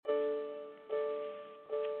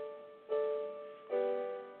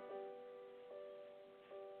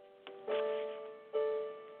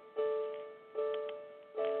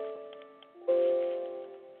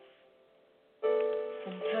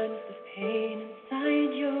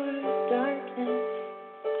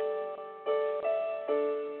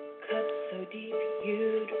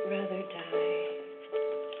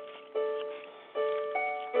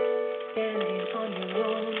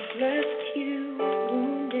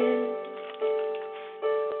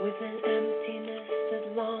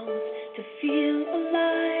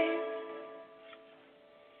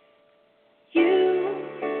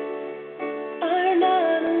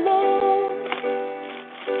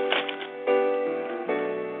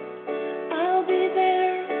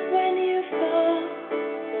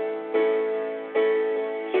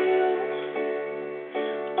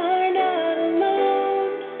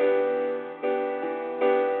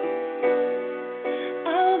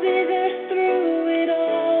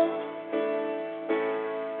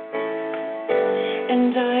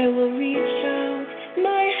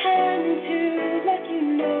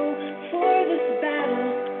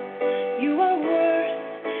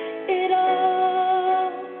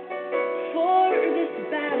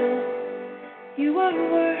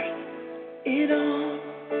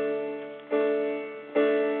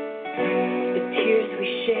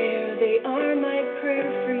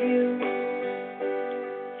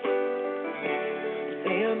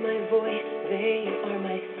they are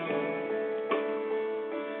my song.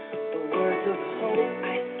 The words of hope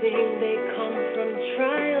I sing, they come from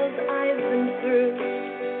trials I've been through.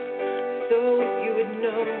 So you would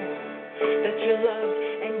know that you're loved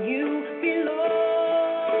and you belong.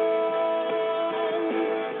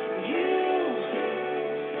 You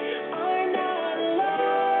are not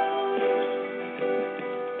alone.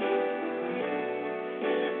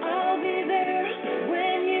 I'll be there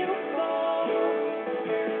when you fall.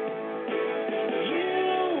 You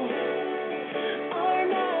are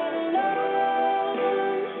not alone.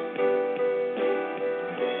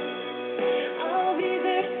 I'll be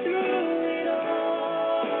there through it all.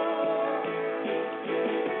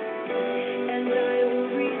 And I will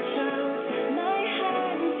reach out my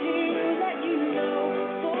hand to let you know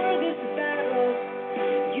for this battle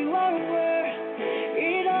you are worth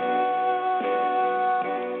it all.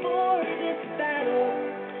 For this battle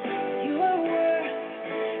you are worth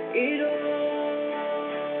it all.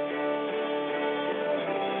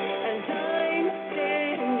 And I'm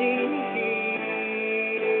standing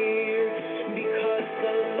here because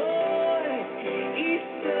the Lord, He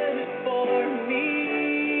stood for me.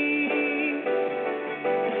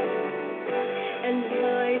 And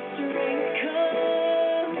my strength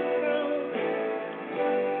comes from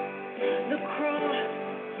the cross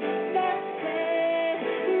that set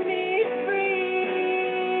me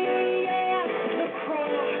free. Yeah, the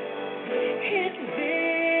cross is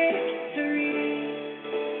victory.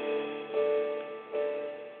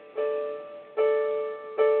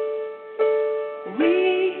 We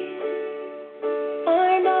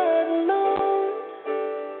are not alone.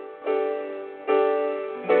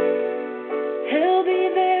 He'll be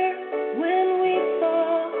there when we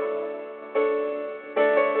fall.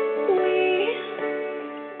 We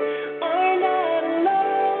are not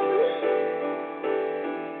alone.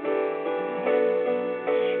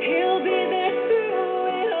 He'll be there through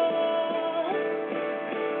it all.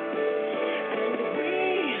 And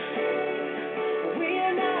we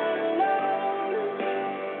are not alone.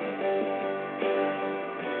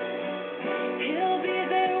 He'll be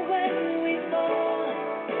there when we fall.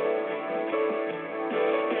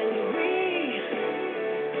 And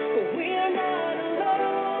we are not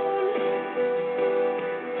alone.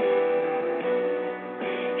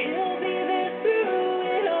 He'll be there through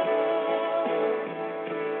it all.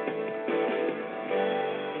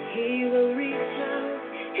 And He will reach out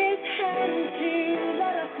His hand to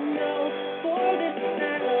let us know for this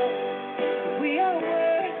battle we are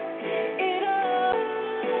worth it all.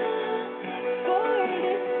 For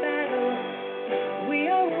this battle we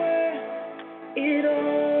are worth it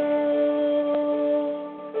all.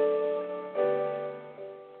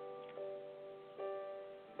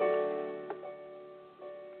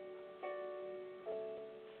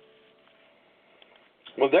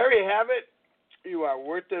 Well, there you have it. You are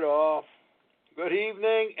worth it all. Good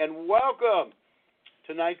evening and welcome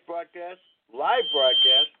to tonight's broadcast, live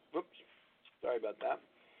broadcast. Whoops, sorry about that.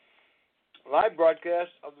 Live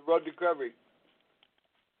broadcast of the Road to Recovery.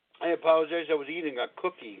 I apologize. I was eating a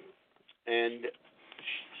cookie, and the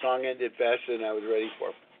song ended faster than I was ready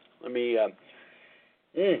for. Let me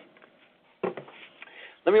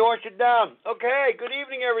wash it down. Okay. Good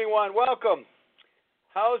evening, everyone. Welcome.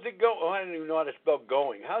 How's it going? Oh, I don't even know how to spell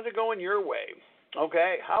going. How's it going your way?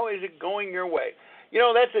 Okay. How is it going your way? You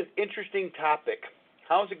know, that's an interesting topic.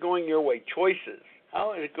 How's it going your way? Choices.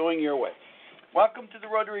 How is it going your way? Welcome to the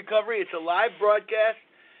Road to Recovery. It's a live broadcast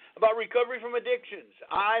about recovery from addictions.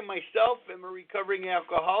 I, myself, am a recovering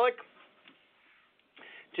alcoholic.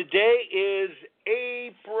 Today is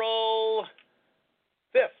April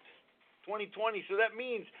 5th, 2020. So that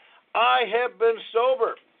means I have been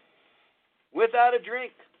sober without a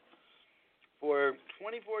drink for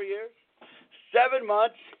 24 years, 7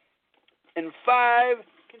 months, and 5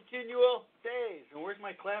 continual days. And where's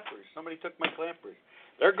my clappers? Somebody took my clappers.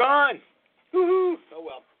 They're gone. Woo-hoo. Oh,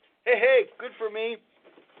 well. Hey, good for me.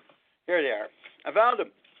 Here they are. I found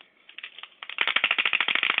them.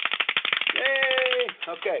 Yay.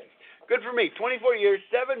 Okay. Good for me. 24 years,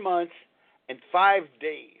 7 months, and 5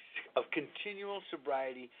 days of continual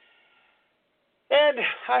sobriety. And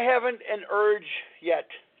I haven't an urge yet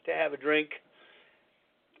to have a drink.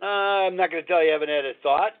 I'm not going to tell you I haven't had a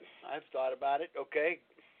thought. I've thought about it, okay.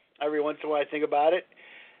 Every once in a while I think about it.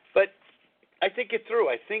 But I think it through.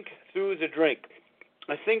 I think through the drink.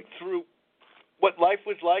 I think through what life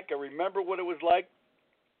was like. I remember what it was like.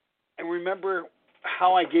 I remember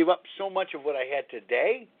how I gave up so much of what I had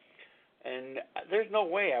today. And there's no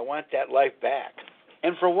way I want that life back.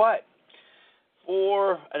 And for what?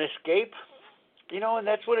 For an escape? You know, and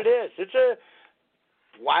that's what it is. It's a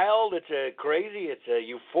wild, it's a crazy, it's a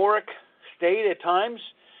euphoric state at times,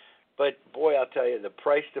 but boy, I'll tell you, the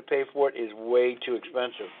price to pay for it is way too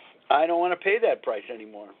expensive. I don't want to pay that price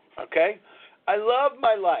anymore, okay? I love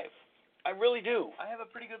my life. I really do. I have a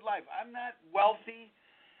pretty good life. I'm not wealthy.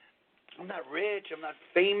 I'm not rich. I'm not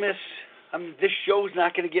famous. This show's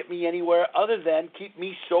not going to get me anywhere other than keep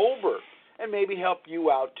me sober and maybe help you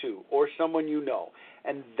out too, or someone you know.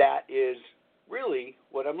 And that is really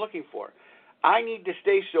what I'm looking for. I need to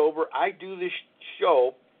stay sober. I do this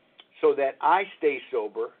show so that I stay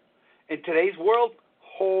sober. In today's world,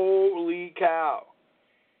 holy cow.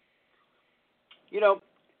 You know,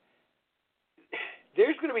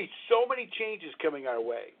 there's going to be so many changes coming our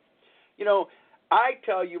way. You know, I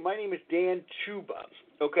tell you, my name is Dan Chuba,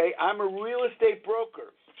 okay? I'm a real estate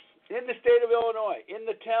broker in the state of Illinois, in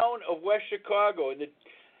the town of West Chicago, in the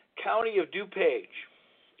county of DuPage,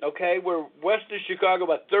 okay? We're west of Chicago,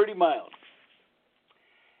 about 30 miles.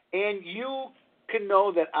 And you can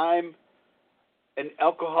know that I'm an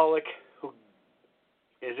alcoholic who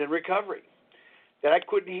is in recovery, that I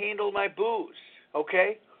couldn't handle my booze,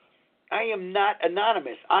 okay? I am not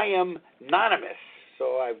anonymous. I am anonymous.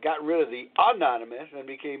 So I've got rid of the anonymous and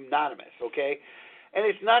became anonymous, okay? And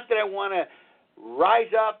it's not that I want to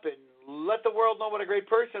rise up and let the world know what a great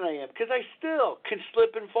person I am, because I still can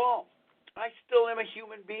slip and fall. I still am a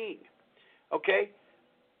human being, okay?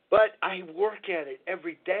 But I work at it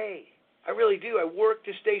every day. I really do. I work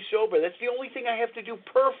to stay sober. That's the only thing I have to do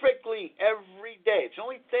perfectly every day. It's the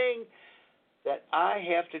only thing that I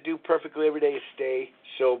have to do perfectly every day is stay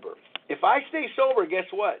sober. If I stay sober, guess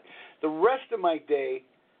what? The rest of my day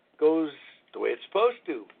goes the way it's supposed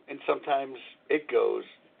to. And sometimes it goes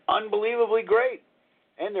unbelievably great.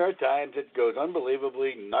 And there are times it goes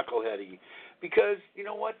unbelievably knuckleheady. Because, you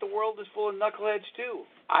know what? The world is full of knuckleheads too.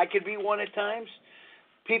 I could be one at times.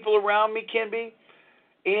 People around me can be.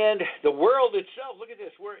 And the world itself, look at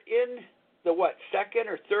this. We're in the, second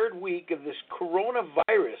or third week of this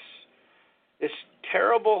coronavirus. This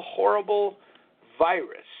terrible, horrible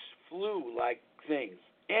virus, flu-like thing.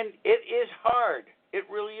 And it is hard. It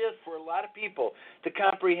really is for a lot of people to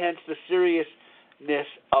comprehend the seriousness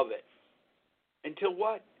of it. Until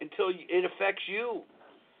what? Until it affects you.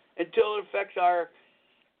 Until it affects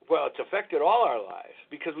it's affected all our lives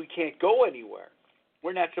because we can't go anywhere.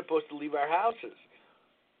 We're not supposed to leave our houses.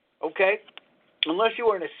 Okay? Unless you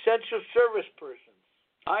are an essential service person.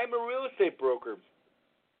 I'm a real estate broker.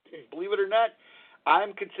 Believe it or not,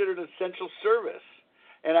 I'm considered an essential service.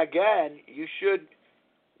 And again, you shouldn't,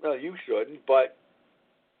 but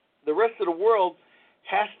the rest of the world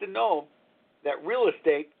has to know that real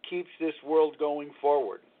estate keeps this world going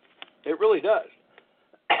forward. It really does.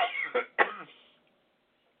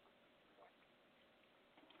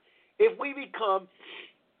 If we become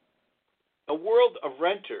a world of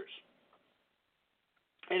renters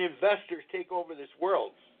and investors take over this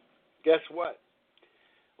world, guess what?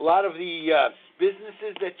 A lot of the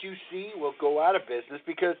businesses that you see will go out of business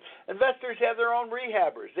because investors have their own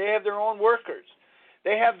rehabbers. They have their own workers.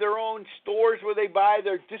 They have their own stores where they buy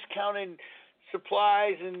their discounted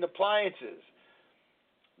supplies and appliances.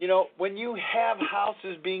 You know, when you have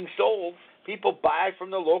houses being sold, people buy from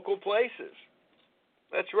the local places.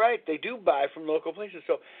 That's right. They do buy from local places.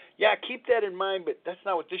 So, yeah, keep that in mind, but that's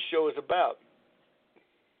not what this show is about.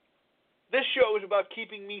 This show is about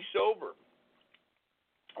keeping me sober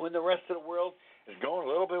when the rest of the world is going a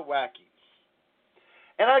little bit wacky.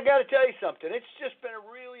 And I got to tell you something. It's just been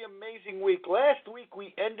a really amazing week. Last week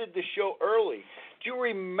we ended the show early. Do you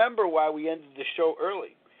remember why we ended the show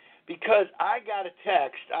early? Because I got a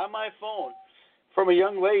text on my phone from a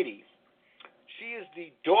young lady. She is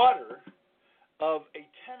the daughter of a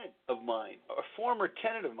tenant of mine, a former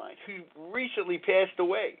tenant of mine, who recently passed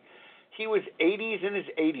away. He was in his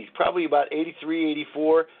 80s, probably about 83,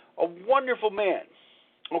 84, a wonderful man,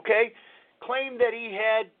 okay? Claimed that he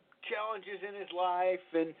had challenges in his life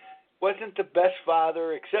and wasn't the best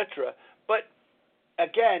father, etc. But,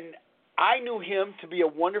 again, I knew him to be a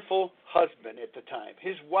wonderful husband at the time.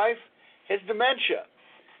 His wife has dementia.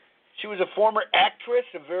 She was a former actress,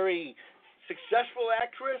 a very successful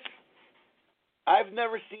actress. I've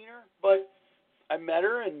never seen her, but I met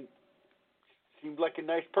her and seemed like a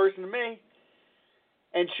nice person to me.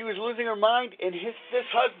 And she was losing her mind, and this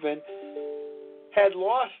husband had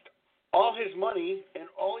lost all his money, and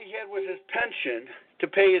all he had was his pension to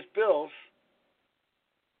pay his bills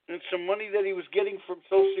and some money that he was getting from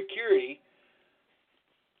Social Security.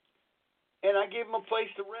 And I gave him a place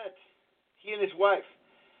to rent, he and his wife.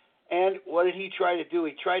 And what did he try to do?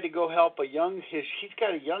 He tried to go help he's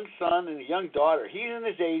got a young son and a young daughter. He's in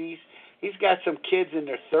his 80s. He's got some kids in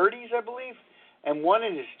their 30s, I believe, and one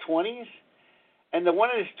in his 20s. And the one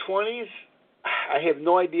in his 20s I have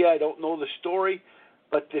no idea. I don't know the story,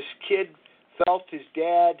 but this kid felt his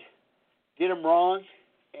dad did him wrong,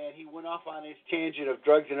 and he went off on his tangent of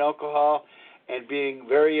drugs and alcohol and being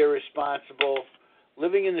very irresponsible,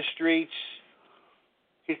 living in the streets.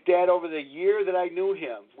 His dad, over the year that I knew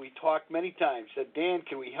him, we talked many times, said, Dan,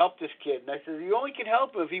 can we help this kid? And I said, you only can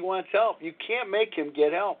help him if he wants help. You can't make him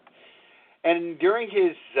get help. And during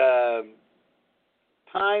his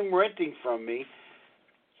time renting from me,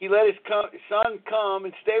 he let his son come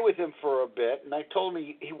and stay with him for a bit. And I told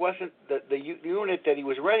him he wasn't, the unit that he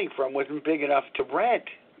was renting from wasn't big enough to rent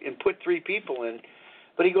and put 3 people in.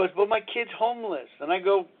 But he goes, well, my kid's homeless. And I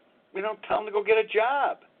go, tell him to go get a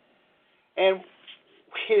job. And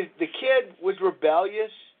the kid was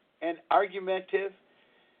rebellious and argumentative,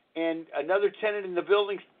 and another tenant in the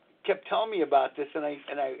building kept telling me about this, and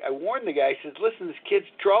I warned the guy. I said, listen, this kid's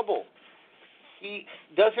trouble. He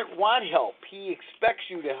doesn't want help. He expects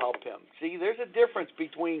you to help him. See, there's a difference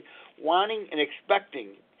between wanting and expecting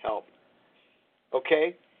help,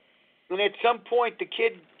 okay? And at some point, the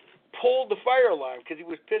kid pulled the fire alarm because he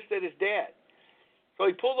was pissed at his dad. So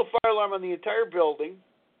he pulled the fire alarm on the entire building,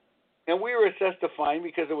 and we were assessed a fine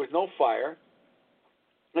because there was no fire.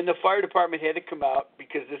 And the fire department had to come out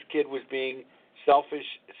because this kid was being selfish,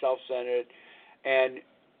 self-centered, and,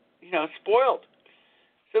 spoiled.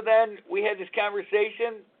 So then we had this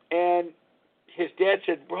conversation, and his dad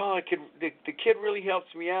said, bro, the kid really helps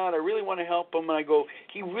me out. I really want to help him. And I go,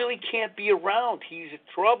 he really can't be around. He's in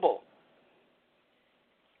trouble.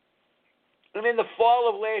 And in the fall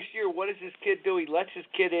of last year, what does this kid do? He lets his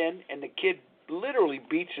kid in, and the kid literally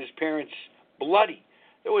beats his parents bloody.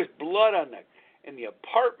 There was blood in the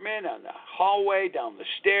apartment, on the hallway, down the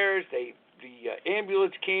stairs. The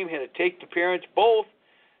ambulance came, had to take the parents both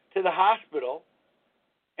to the hospital,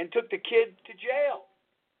 and took the kid to jail.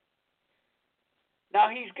 Now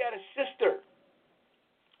he's got a sister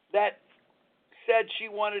that said she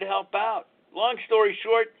wanted to help out. Long story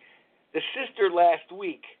short, the sister last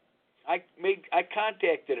week, I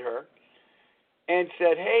contacted her and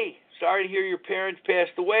said, hey, sorry to hear your parents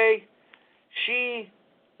passed away. She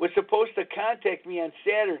was supposed to contact me on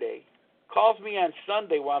Saturday, calls me on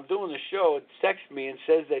Sunday while I'm doing the show, and texts me and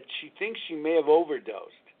says that she thinks she may have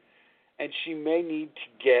overdosed and she may need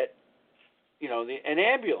to get, an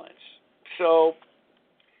ambulance. So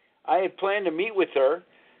I had planned to meet with her,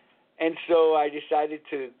 and so I decided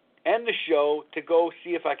to end the show to go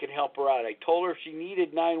see if I could help her out. I told her if she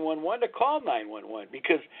needed 911 to call 911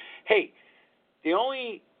 because, hey, the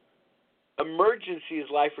only emergency is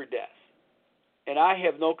life or death. And I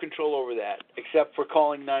have no control over that except for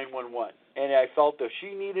calling 911. And I felt if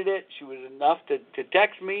she needed it, she was enough to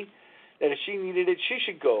text me that if she needed it, she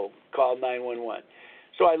should go call 911.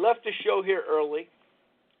 So I left the show here early,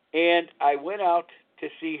 and I went out to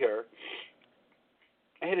see her.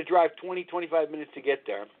 I had to drive 20, 25 minutes to get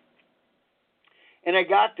there. And I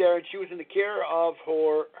got there, and she was in the care of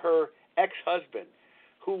her ex-husband,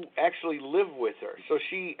 who actually lived with her. So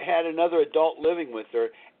she had another adult living with her.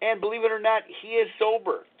 And believe it or not, he is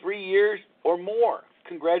sober, 3 years or more.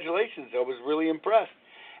 Congratulations. I was really impressed.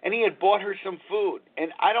 And he had bought her some food.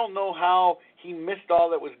 And I don't know how he missed all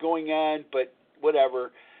that was going on, but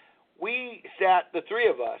whatever. We sat, the 3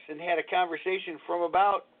 of us, and had a conversation from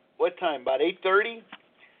about, what time, about 8:30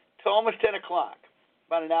 to almost 10 o'clock.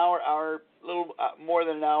 About an hour, a little more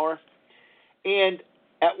than an hour. And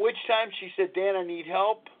at which time she said, Dan, I need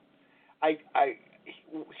help.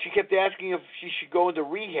 She kept asking if she should go into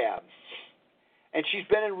rehab. And she's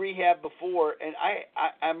been in rehab before, and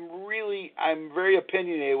I'm very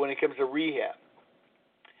opinionated when it comes to rehab.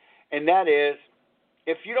 And that is,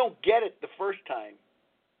 if you don't get it the first time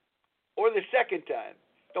or the second time,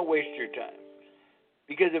 don't waste your time.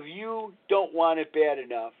 Because if you don't want it bad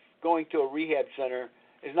enough, going to a rehab center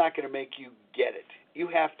is not going to make you get it. You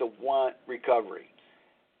have to want recovery.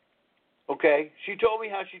 Okay? She told me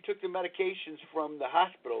how she took the medications from the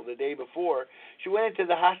hospital the day before. She went into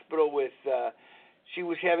the hospital with, she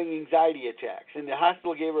was having anxiety attacks. And the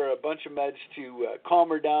hospital gave her a bunch of meds to calm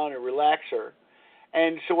her down and relax her.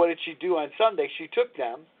 And so what did she do on Sunday? She took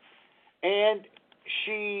them. And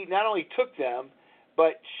she not only took them,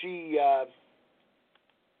 but she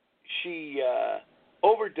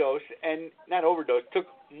overdosed, and not overdosed, took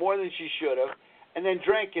more than she should have, and then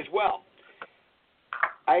drank as well.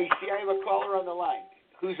 I see I have a caller on the line.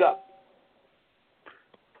 Who's up?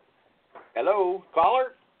 Hello,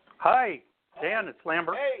 caller? Hi, Dan, it's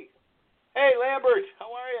Lambert. Hey, Lambert. How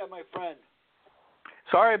are you, my friend?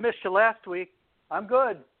 Sorry I missed you last week. I'm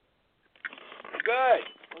good. Good.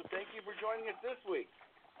 Well, thank you for joining us this week.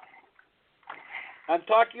 I'm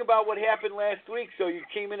talking about what happened last week, so you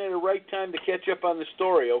came in at the right time to catch up on the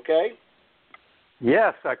story, okay?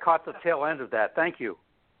 Yes, I caught the tail end of that. Thank you.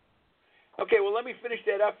 Okay, well, let me finish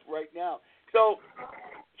that up right now. So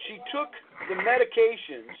she took the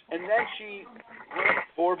medications, and then she went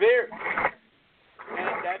for beers.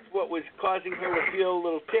 And that's what was causing her to feel a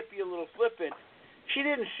little tippy, a little flippant. She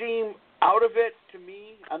didn't seem out of it to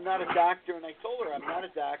me. I'm not a doctor, and I told her I'm not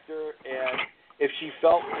a doctor, and if she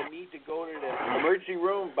felt the need to go to the emergency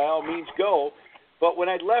room, by all means go. But when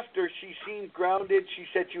I left her, she seemed grounded. She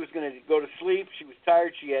said she was going to go to sleep. She was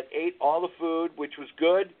tired. She had ate all the food, which was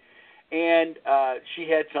good, and she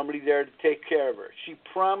had somebody there to take care of her. She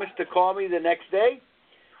promised to call me the next day.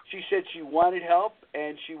 She said she wanted help,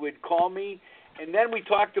 and she would call me. And then we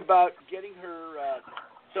talked about getting her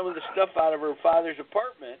some of the stuff out of her father's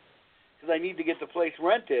apartment because I need to get the place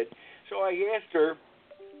rented. So I asked her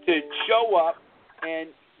to show up, and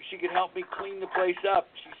she could help me clean the place up.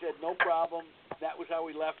 She said, no problem. That was how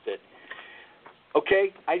we left it.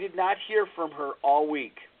 Okay, I did not hear from her all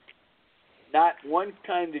week. Not one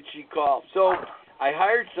time did she call. So I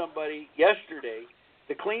hired somebody yesterday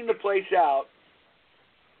to clean the place out,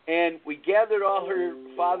 and we gathered all her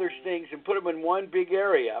father's things and put them in one big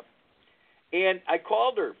area. And I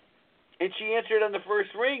called her, and she answered on the first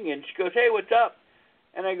ring, and she goes, hey, what's up?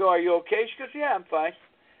 And I go, are you okay? She goes, yeah, I'm fine.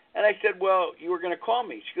 And I said, well, you were going to call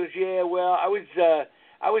me. She goes, yeah, well, I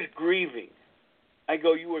was grieving. I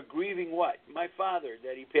go, you were grieving what? My father,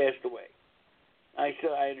 that he passed away. I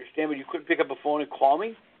said, I understand, but you couldn't pick up a phone and call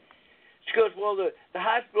me? She goes, well, the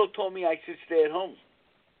hospital told me I should stay at home.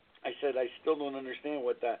 I said, I still don't understand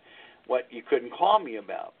what you couldn't call me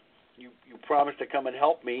about. You promised to come and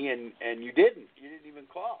help me, and you didn't. You didn't even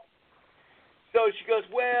call. So she goes,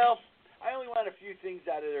 well, I only want a few things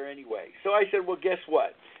out of there anyway. So I said, well, guess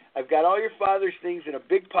what? I've got all your father's things in a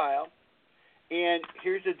big pile, and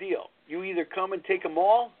here's the deal. You either come and take them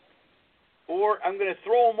all, or I'm going to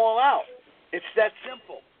throw them all out. It's that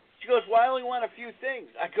simple. She goes, well, I only want a few things.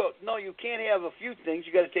 I go, no, you can't have a few things.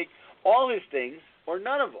 You got to take all his things or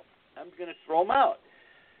none of them. I'm going to throw them out.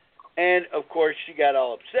 And, of course, she got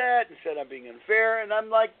all upset and said I'm being unfair. And I'm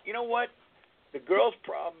like, you know what? The girl's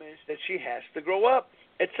problem is that she has to grow up.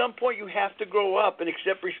 At some point, you have to grow up and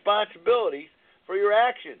accept responsibilities for your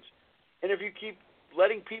actions. And if you keep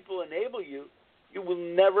letting people enable you, you will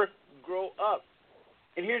never grow up.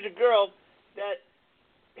 And here's a girl that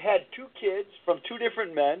had 2 kids from 2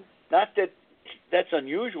 different men. Not that that's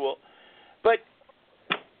unusual, but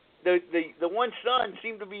the one son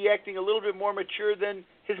seemed to be acting a little bit more mature than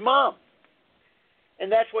his mom.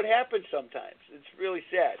 And that's what happens sometimes. It's really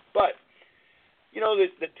sad. But, you know,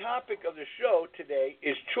 the topic of the show today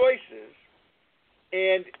is choices.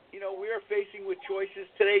 And, you know, we are facing with choices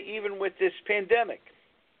today, even with this pandemic.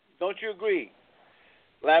 Don't you agree?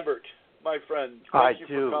 Lambert, my friend, thank you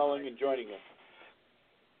for calling and joining us.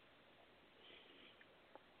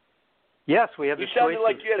 Yes, we have the choice of staying home. You sounded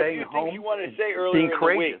like you had a few things you wanted to say earlier in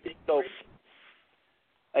the week. So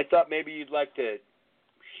I thought maybe you'd like to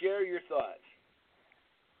share your thoughts.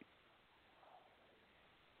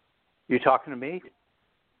 You talking to me?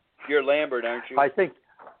 You're Lambert, aren't you? I think,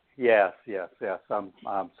 yes.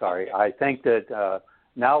 I'm sorry. I think that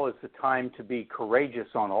now is the time to be courageous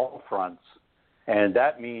on all fronts, and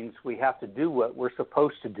that means we have to do what we're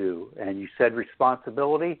supposed to do. And you said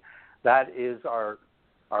responsibility. That is our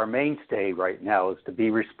mainstay right now, is to be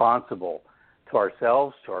responsible to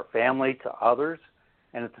ourselves, to our family, to others.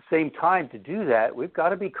 And at the same time, to do that, we've got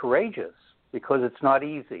to be courageous because it's not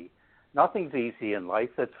easy. Nothing's easy in life.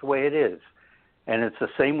 That's the way it is. And it's the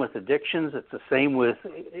same with addictions. It's the same with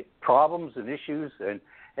problems and issues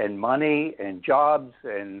and money and jobs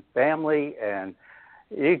and family. And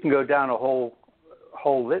you can go down a whole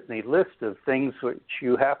litany list of things which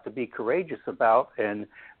you have to be courageous about and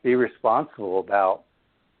be responsible about.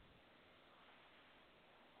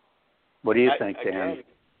 What do you think, Dan?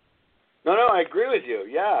 No, I agree with you.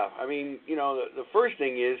 Yeah, I mean, you know, the first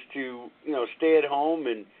thing is to, you know, stay at home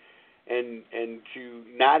and to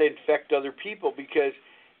not infect other people because,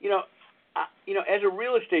 you know, as a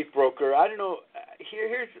real estate broker, I don't know.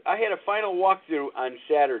 I had a final walkthrough on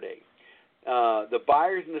Saturday. The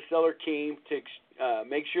buyers and the seller came to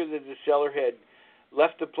make sure that the seller had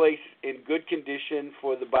left the place in good condition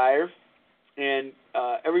for the buyer, and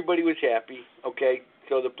everybody was happy. Okay.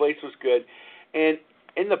 So the place was good. And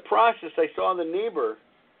in the process, I saw the neighbor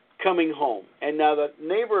coming home. And now the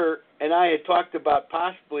neighbor and I had talked about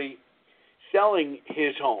possibly selling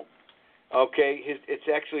his home. Okay, it's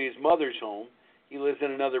actually his mother's home. He lives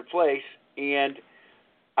in another place. And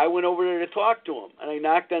I went over there to talk to him, and I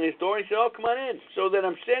knocked on his door, and he said, oh, come on in. So then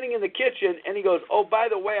I'm standing in the kitchen, and he goes, oh, by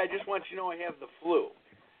the way, I just want you to know I have the flu.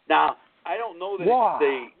 Now, I don't know that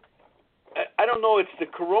I don't know it's the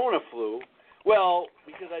corona flu. Well,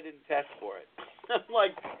 because I didn't test for it. I'm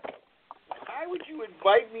like, why would you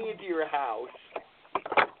invite me into your house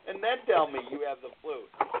and then tell me you have the flu?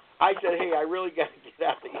 I said, hey, I really got to get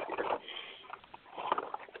out of here.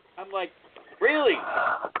 I'm like, really?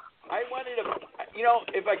 I wanted to,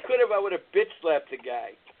 if I could have, I would have bitch slapped the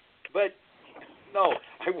guy. But, no,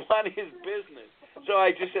 I wanted his business. So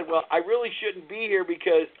I just said, well, I really shouldn't be here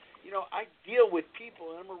because, I deal with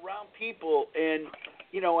people and I'm around people and,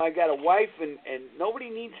 I got a wife and nobody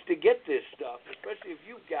needs to get this stuff, especially if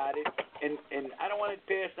you've got it, and I don't want it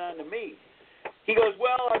passed on to me. He goes,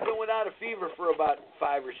 well, I've been without a fever for about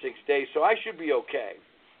 5 or 6 days, so I should be okay.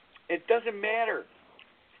 It doesn't matter.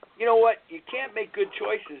 You know what? You can't make good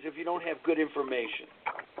choices if you don't have good information.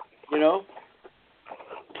 You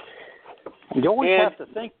always have to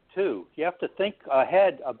think, too. You have to think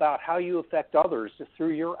ahead about how you affect others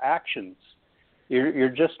through your actions. You're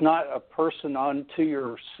just not a person unto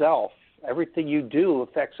yourself. Everything you do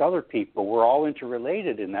affects other people. We're all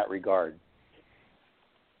interrelated in that regard.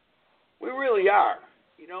 We really are.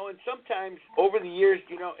 And sometimes over the years,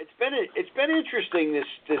 it's been interesting this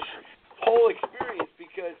whole experience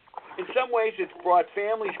because in some ways it's brought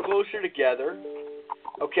families closer together.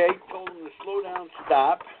 Okay, told them to slow down,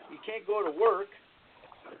 stop. You can't go to work.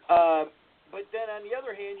 But then on the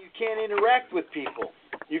other hand, you can't interact with people.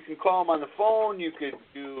 You can call them on the phone.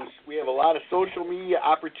 We have a lot of social media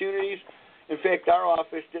opportunities. In fact, our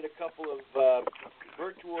office did a couple of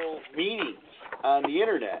virtual meetings on the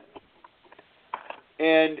internet.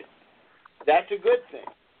 And that's a good thing.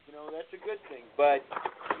 That's a good thing. But,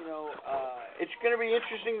 it's going to be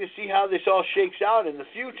interesting to see how this all shakes out in the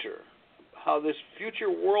future, how this future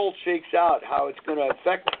world shakes out, how it's going to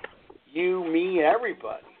affect you, me,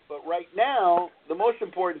 everybody. But right now, the most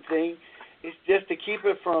important thing is just to keep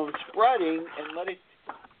it from spreading and let it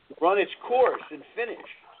run its course and finish.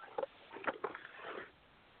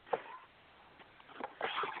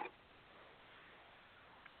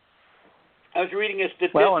 I was reading a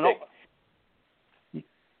statistic. I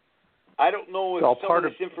don't know if some of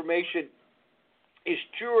this information is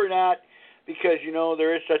true or not because,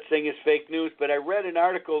 there is such thing as fake news, but I read an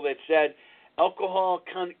article that said alcohol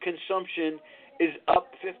consumption is up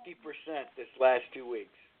 50% this last 2 weeks.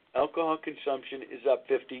 Alcohol consumption is up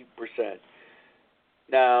 50%.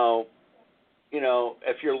 Now,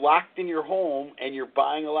 if you're locked in your home and you're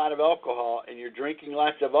buying a lot of alcohol and you're drinking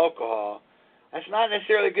lots of alcohol, that's not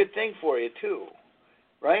necessarily a good thing for you, too,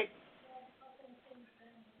 right?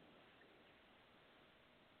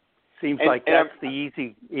 Seems like that's the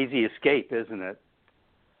easy escape, isn't it?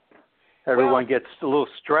 Everyone gets a little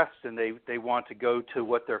stressed and they want to go to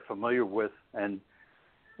what they're familiar with, and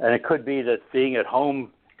it could be that being at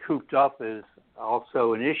home cooped up is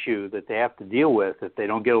also an issue that they have to deal with if they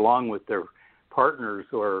don't get along with their partners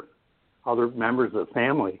or other members of the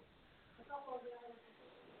family.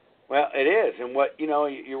 Well, it is, and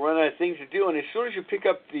you run out of things to do, and as soon as you pick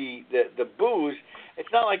up the booze, it's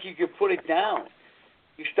not like you can put it down.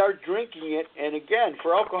 You start drinking it, and again,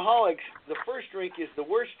 for alcoholics, the first drink is the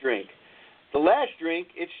worst drink. The last drink,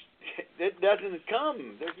 it doesn't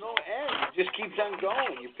come. There's no end. It just keeps on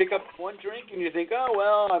going. You pick up one drink, and you think, oh,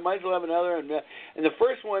 well, I might as well have another. And the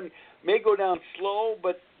first one may go down slow,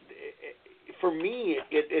 but for me,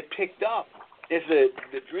 it picked up. As the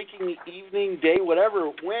drinking evening, day,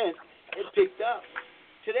 whatever went, it picked up.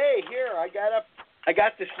 Today, I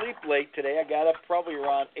got to sleep late today. I got up probably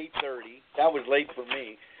around 8:30. That was late for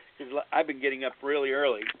me because I've been getting up really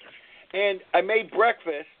early. And I made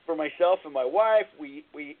breakfast for myself and my wife. We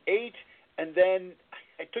ate, and then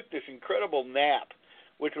I took this incredible nap,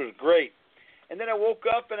 which was great. And then I woke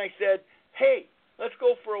up and I said, hey, let's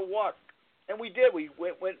go for a walk. And we did. We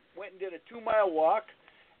went and did a 2-mile walk,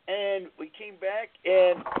 and we came back,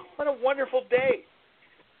 and what a wonderful day.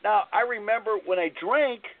 Now, I remember when I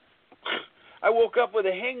drank, I woke up with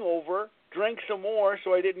a hangover, drank some more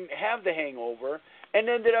so I didn't have the hangover, and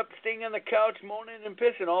ended up staying on the couch moaning and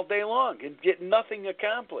pissing all day long and getting nothing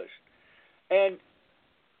accomplished. And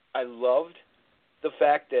I loved the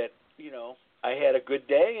fact that, I had a good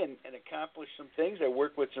day and accomplished some things. I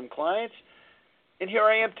worked with some clients. And here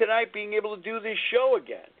I am tonight being able to do this show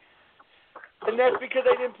again. And that's because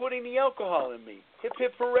I didn't put any alcohol in me. Hip,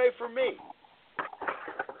 hip, hooray for me.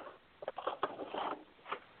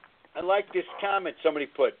 I like this comment somebody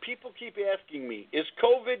put. People keep asking me, is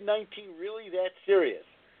COVID-19 really that serious?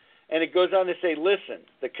 And it goes on to say, listen,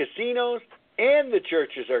 the casinos and the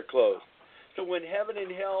churches are closed. So when heaven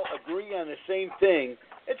and hell agree on the same thing,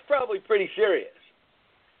 it's probably pretty serious.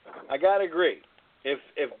 I got to agree. If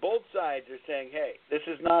both sides are saying, hey, this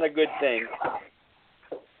is not a good thing.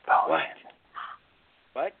 What?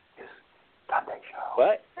 What?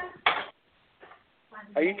 What?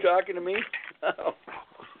 Are you talking to me? Oh.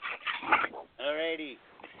 All righty.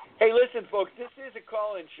 Hey, listen, folks, this is a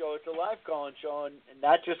call-in show. It's a live call-in show, and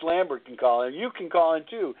not just Lambert can call in. You can call in,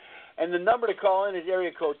 too. And the number to call in is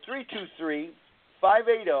area code 323-580-5755.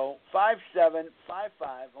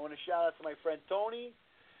 I want to shout out to my friend Tony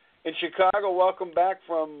in Chicago. Welcome back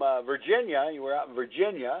from Virginia. You were out in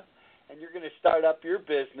Virginia, and you're going to start up your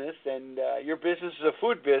business. And your business is a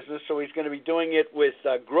food business, so he's going to be doing it with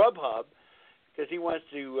Grubhub because he wants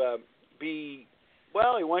to be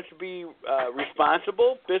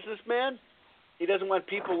responsible businessman. He doesn't want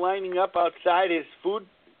people lining up outside his food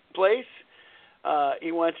place.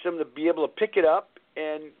 He wants them to be able to pick it up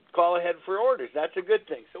and call ahead for orders. That's a good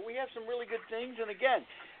thing. So we have some really good things. And again,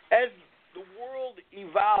 as the world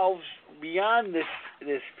evolves beyond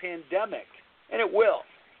this pandemic, and it will,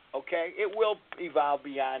 okay? It will evolve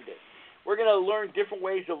beyond it. We're going to learn different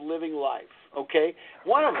ways of living life, okay?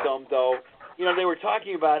 One of them, though, they were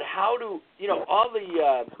talking about how to, all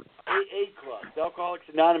the AA clubs, Alcoholics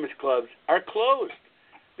Anonymous clubs, are closed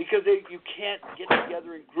because you can't get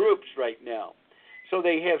together in groups right now. So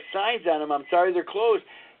they have signs on them, I'm sorry, they're closed.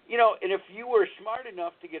 And if you were smart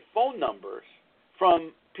enough to get phone numbers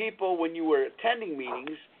from people when you were attending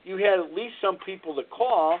meetings, you had at least some people to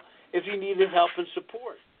call if you needed help and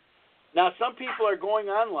support. Now, some people are going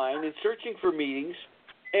online and searching for meetings,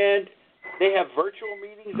 and they have virtual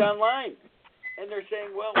meetings online. And they're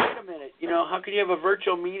saying, well, wait a minute, how can you have a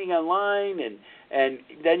virtual meeting online and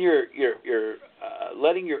then you're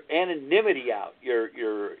letting your anonymity out, your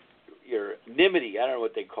anonymity, I don't know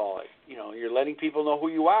what they call it. You're letting people know who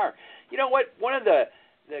you are. You know what? One of the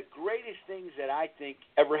greatest things that I think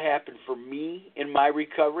ever happened for me in my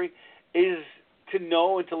recovery is to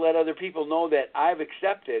know and to let other people know that I've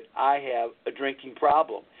accepted I have a drinking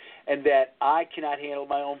problem and that I cannot handle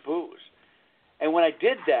my own booze. And when I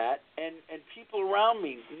did that, and people around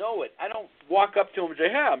me know it, I don't walk up to them and say,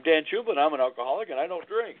 hey, I'm Dan Chublin, I'm an alcoholic, and I don't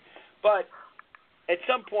drink. But at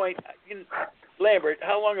some point, Lambert,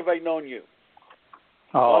 how long have I known you?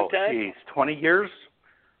 Oh, geez, 20 years?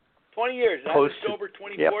 20 years. I've been sober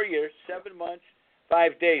 24 years, 7 months,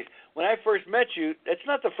 5 days. When I first met you, that's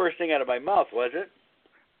not the first thing out of my mouth, was it?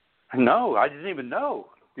 No, I didn't even know.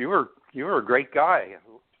 You were a great guy.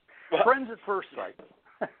 Well, friends at first sight.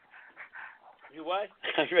 You what?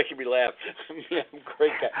 You're making me laugh. I'm a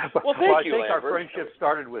great guy. Well, thank you, I think Lambert. our friendship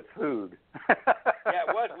started with food. Yeah,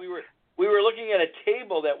 it was. We were looking at a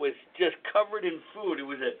table that was just covered in food. It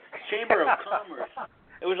was a Chamber of Commerce.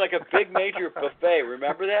 It was like a big major buffet.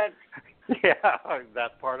 Remember that? Yeah,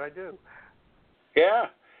 that part I do. Yeah.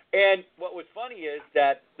 And what was funny is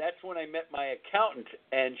that's when I met my accountant,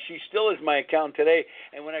 and she still is my accountant today.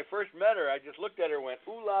 And when I first met her, I just looked at her and went,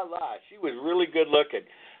 ooh la la. She was really good looking.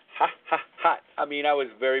 Hot. I mean, I was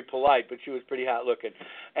very polite, but she was pretty hot looking.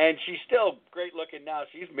 And she's still great looking now.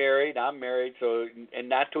 She's married. I'm married, and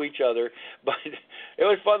not to each other. But it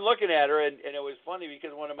was fun looking at her, and it was funny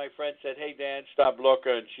because one of my friends said, hey, Dan, stop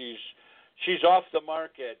looking. She's off the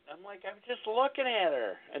market. I'm like, I'm just looking at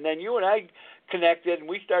her. And then you and I connected, and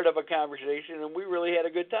we started up a conversation, and we really had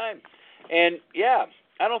a good time. And, yeah,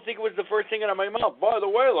 I don't think it was the first thing out of my mouth. By the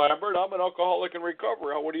way, Lambert, I'm an alcoholic in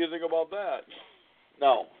recovery. What do you think about that?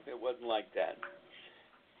 No, it wasn't like that.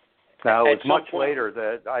 No, it was much later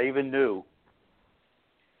that I even knew.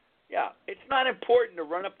 Yeah, it's not important to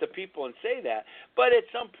run up to people and say that, but at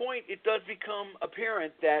some point it does become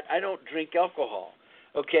apparent that I don't drink alcohol,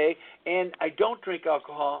 okay? And I don't drink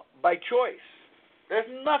alcohol by choice. There's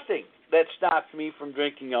nothing that stops me from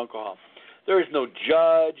drinking alcohol. There is no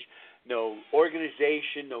judge, no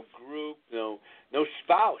organization, no group, no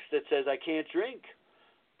spouse that says I can't drink.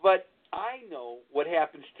 But I know what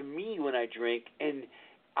happens to me when I drink, and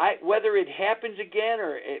whether it happens again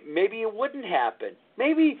or maybe it wouldn't happen.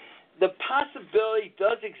 Maybe the possibility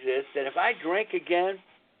does exist that if I drank again,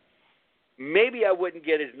 maybe I wouldn't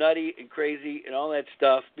get as nutty and crazy and all that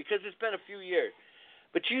stuff because it's been a few years.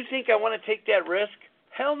 But you think I want to take that risk?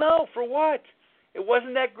 Hell no, for what? It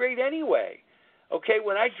wasn't that great anyway. Okay,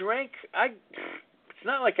 when I drank, it's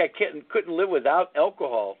not like I couldn't live without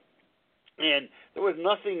alcohol. And there was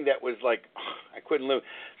nothing that was like, I couldn't live.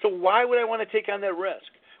 So why would I want to take on that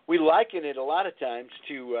risk? We liken it a lot of times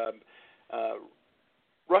to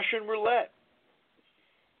Russian roulette.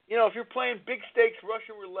 If you're playing big stakes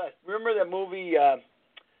Russian roulette, remember that movie,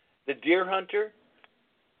 The Deer Hunter?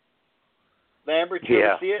 Lambert, did you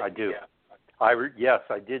ever see it? I do. Yes,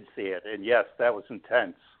 I did see it, and yes, that was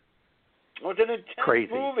intense. It was an intense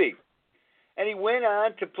Crazy movie. And he went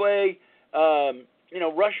on to play,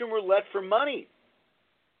 Russian roulette for money.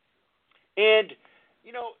 And,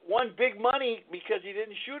 won big money because he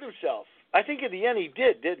didn't shoot himself. I think at the end he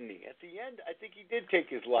did, didn't he? At the end, I think he did take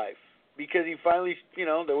his life because he finally,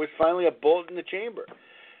 there was finally a bullet in the chamber.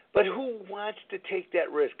 But who wants to take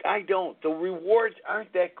that risk? I don't. The rewards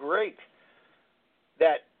aren't that great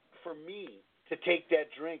that for me to take that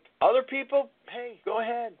drink. Other people, hey, go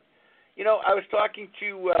ahead. I was talking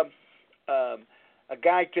to a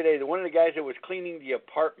guy today, one of the guys that was cleaning the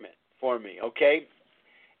apartment for me, okay?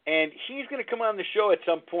 And he's going to come on the show at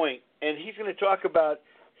some point, and he's going to talk about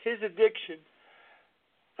his addiction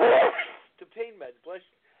to pain meds. Bless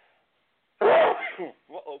you.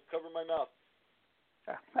 Uh-oh, cover my mouth.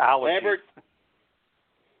 Allergies. Lambert.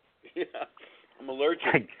 Yeah, I'm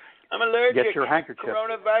allergic. Get your handkerchief.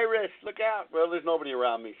 Coronavirus, look out. Well, there's nobody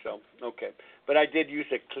around me, so, okay. But I did use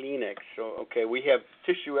a Kleenex, so, okay. We have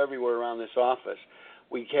tissue everywhere around this office.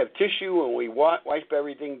 We have tissue, and we wipe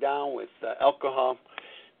everything down with alcohol.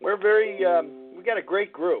 We're we got a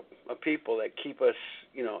great group of people that keep us,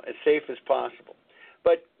 as safe as possible.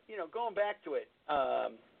 But, going back to it, I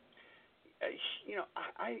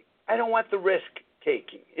don't want the risk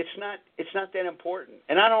taking. It's not that important,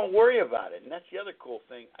 and I don't worry about it. And that's the other cool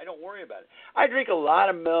thing. I don't worry about it. I drink a lot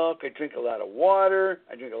of milk. I drink a lot of water.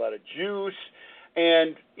 I drink a lot of juice,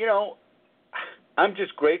 and I'm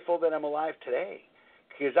just grateful that I'm alive today,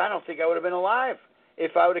 because I don't think I would have been alive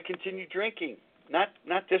if I would have continued drinking. Not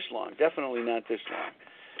this long. Definitely not this long.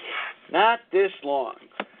 Not this long.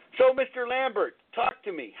 So, Mr. Lambert, talk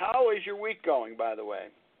to me. How is your week going, by the way?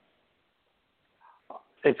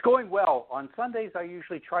 It's going well. On Sundays, I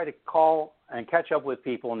usually try to call and catch up with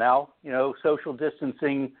people. Now, social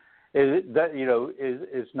distancing is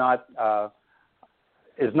not the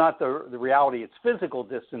reality. It's physical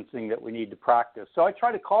distancing that we need to practice. So I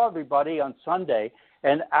try to call everybody on Sunday.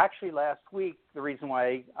 And actually, last week, the reason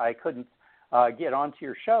why I couldn't get onto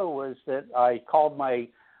your show was that I called my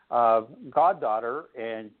goddaughter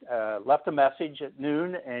and left a message at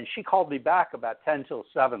noon, and she called me back about 10 till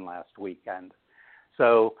 7 last weekend.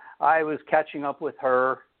 So I was catching up with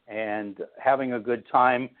her and having a good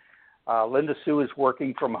time. Linda Sue is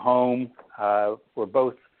working from home. We're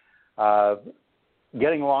both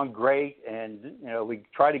getting along great, and we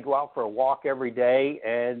try to go out for a walk every day.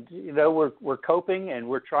 And we're coping, and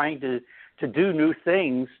we're trying to do new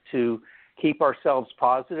things to keep ourselves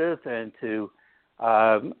positive and to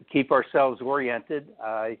keep ourselves oriented.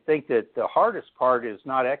 I think that the hardest part is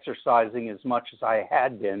not exercising as much as I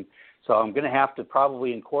had been. So I'm going to have to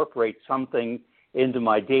probably incorporate something into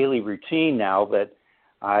my daily routine now that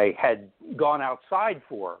I had gone outside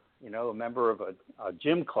for, a member of a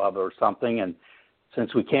gym club or something. And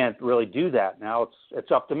since we can't really do that now,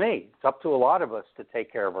 it's up to me. It's up to a lot of us to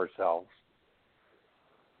take care of ourselves.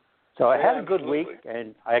 So I had a good week,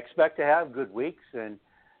 and I expect to have good weeks, and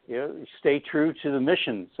stay true to the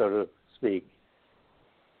mission, so to speak.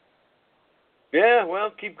 Yeah, well,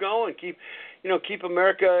 keep going. Keep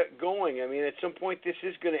America going. I mean, at some point this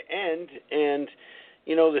is going to end, and,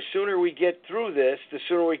 the sooner we get through this, the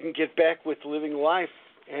sooner we can get back with living life.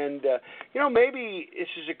 And, maybe this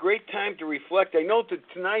is a great time to reflect. I know that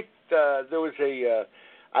tonight there was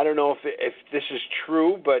I don't know if this is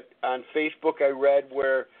true, but on Facebook I read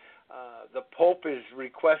where the Pope has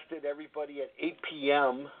requested everybody at 8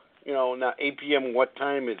 p.m., not 8 p.m. what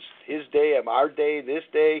time is his day, our day, this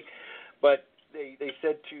day, but they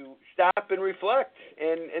said to stop and reflect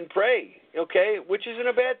and pray, okay, which isn't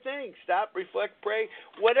a bad thing. Stop, reflect, pray,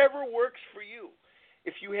 whatever works for you.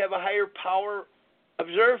 If you have a higher power,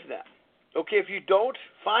 observe them, okay? If you don't,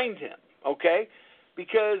 find him, okay?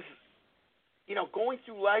 Because, going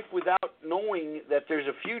through life without knowing that there's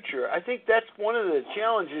a future, I think that's one of the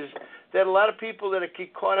challenges that a lot of people that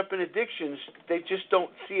get caught up in addictions, they just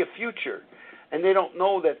don't see a future, and they don't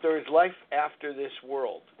know that there is life after this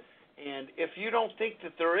world. And if you don't think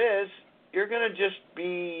that there is, you're going to just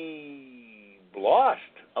be lost,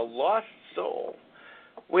 a lost soul.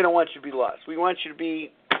 We don't want you to be lost. We want you to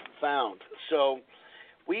be found. So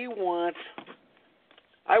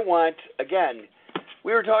again,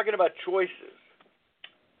 we were talking about choices.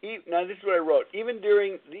 Now, this is what I wrote. Even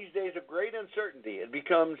during these days of great uncertainty,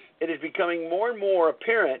 it is becoming more and more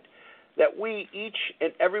apparent that we, each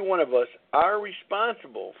and every one of us, are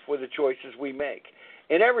responsible for the choices we make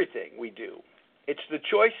in everything we do. It's the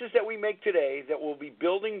choices that we make today that will be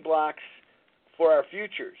building blocks for our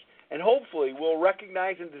futures. And hopefully we'll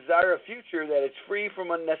recognize and desire a future that is free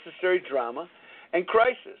from unnecessary drama and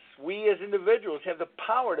crisis. We as individuals have the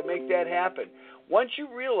power to make that happen. Once you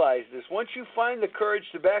realize this, once you find the courage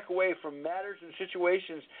to back away from matters and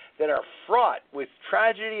situations that are fraught with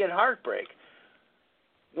tragedy and heartbreak,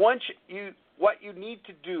 what you need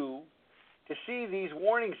to do to see these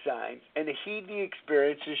warning signs and to heed the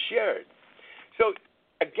experiences shared. So,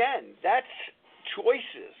 again, that's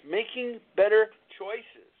choices, making better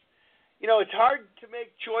choices. You know, it's hard to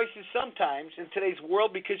make choices sometimes in today's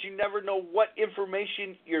world because you never know what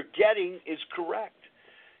information you're getting is correct.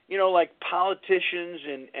 You know, like politicians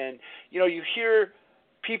and you know, you hear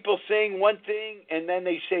people saying one thing and then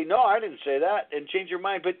they say, no, I didn't say that, and change their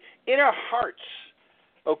mind. But in our hearts,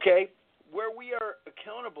 okay, where we are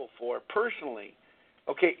accountable for personally,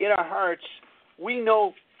 okay, in our hearts, we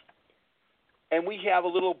know and we have a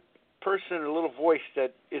little person, a little voice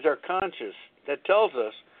that is our conscience that tells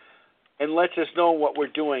us and lets us know what we're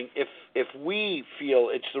doing if we feel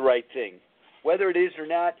it's the right thing, whether it is or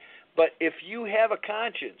not. But if you have a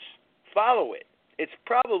conscience, follow it. It's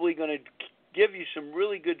probably going to give you some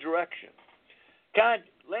really good direction.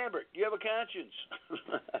 Lambert, do you have a conscience?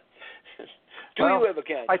 Do you have a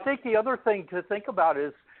conscience? I think the other thing to think about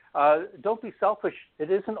is don't be selfish.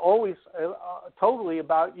 It isn't always totally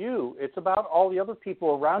about you. It's about all the other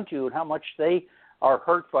people around you and how much they are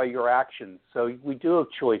hurt by your actions. So we do have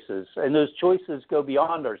choices, and those choices go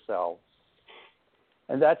beyond ourselves.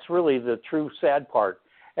 And that's really the true sad part.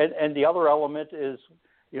 And the other element is,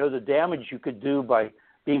 you know, the damage you could do by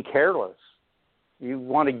being careless. You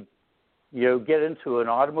want to, you know, get into an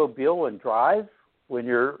automobile and drive when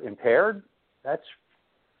you're impaired. That's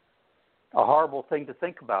a horrible thing to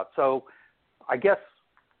think about. So I guess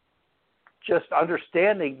just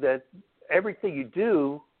understanding that everything you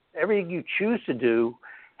do, everything you choose to do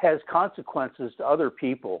has consequences to other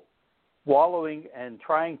people. Wallowing and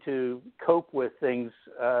trying to cope with things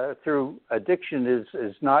through addiction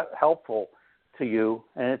is not helpful to you,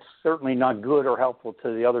 and it's certainly not good or helpful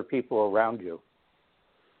to the other people around you.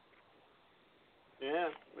 Yeah,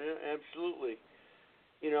 absolutely.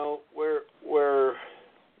 You know,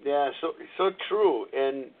 so true.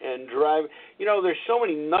 And drive. You know, there's so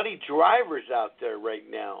many nutty drivers out there right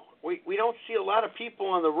now. We don't see a lot of people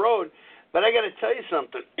on the road, but I got to tell you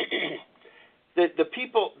something. The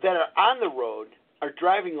people that are on the road are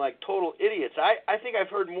driving like total idiots. I think I've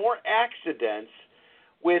heard more accidents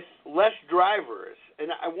with less drivers,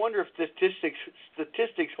 and I wonder if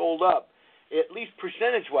statistics hold up. At least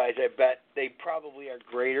percentage-wise, I bet they probably are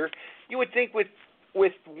greater. You would think with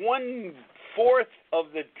 1/4 of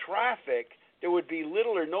the traffic, there would be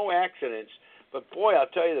little or no accidents. But boy, I'll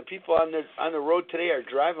tell you, the people on the road today are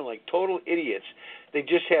driving like total idiots. They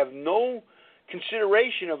just have no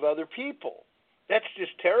consideration of other people. That's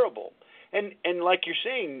just terrible. And like you're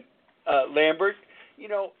saying, Lambert, you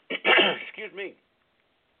know, excuse me,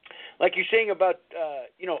 like you're saying about,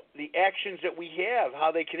 you know, the actions that we have,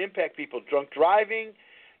 how they can impact people, drunk driving,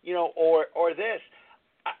 you know, or this.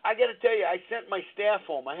 I got to tell you, I sent my staff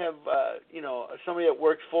home. I have, you know, somebody that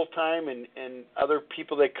works full-time and other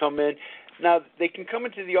people that come in. Now, they can come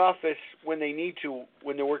into the office when they need to,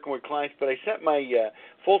 when they're working with clients, but I sent my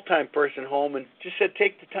full-time person home and just said,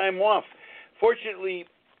 take the time off. Fortunately,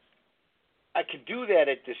 I could do that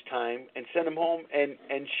at this time and send them home, and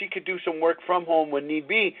she could do some work from home when need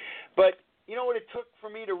be. But you know what it took for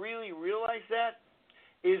me to really realize that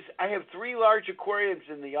is I have 3 large aquariums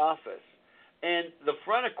in the office. And the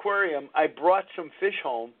front aquarium, I brought some fish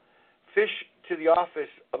to the office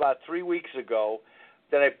about 3 weeks ago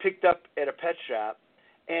that I picked up at a pet shop.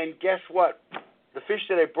 And guess what? The fish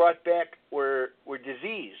that I brought back were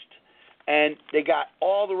diseased. And they got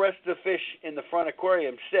all the rest of the fish in the front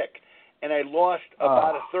aquarium sick. And I lost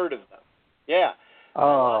about a third of them. Yeah. I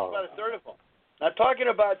lost about a third of them. Now, talking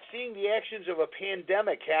about seeing the actions of a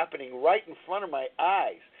pandemic happening right in front of my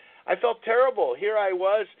eyes, I felt terrible. Here I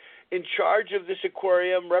was in charge of this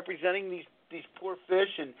aquarium representing these poor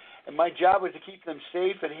fish, and my job was to keep them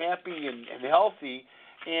safe and happy and healthy.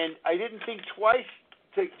 And I didn't think twice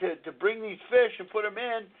to bring these fish and put them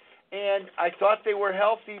in, and I thought they were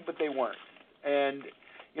healthy, but they weren't. And,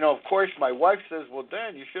 you know, of course, my wife says, well,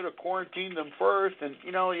 Dan, you should have quarantined them first. And,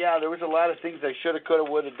 you know, yeah, there was a lot of things I should have, could have,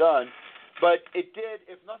 would have done. But it did,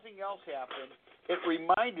 if nothing else happened, it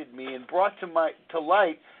reminded me and brought to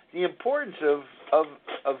light the importance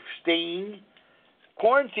of staying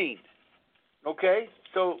quarantined. Okay?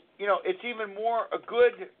 So, you know, it's even more a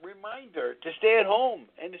good reminder to stay at home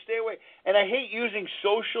and to stay away. And I hate using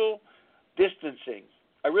social distancing.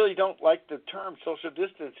 I really don't like the term social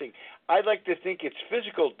distancing. I like to think it's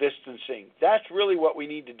physical distancing. That's really what we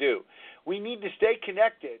need to do. We need to stay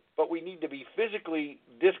connected, but we need to be physically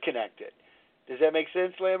disconnected. Does that make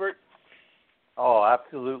sense, Lambert? Oh,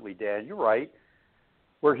 absolutely, Dan. You're right.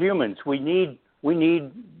 We're humans. We need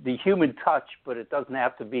the human touch, but it doesn't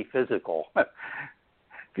have to be physical.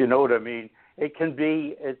 If you know what I mean. It can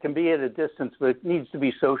be at a distance, but it needs to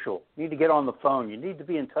be social. You need to get on the phone. You need to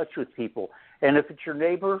be in touch with people. And if it's your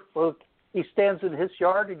neighbor, well, he stands in his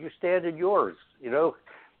yard and you stand in yours, you know.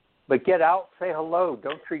 But get out, say hello.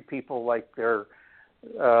 Don't treat people like they're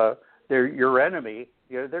your enemy.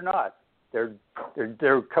 You know, they're not.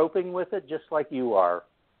 They're coping with it just like you are.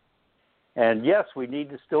 And yes, we need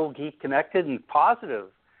to still keep connected and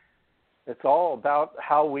positive. It's all about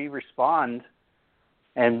how we respond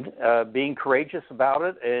and being courageous about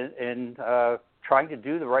it and trying to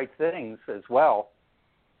do the right things as well.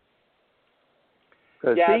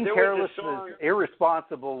 Because being careless and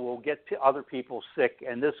irresponsible will get other people sick,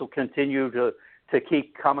 and this will continue to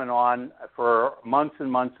keep coming on for months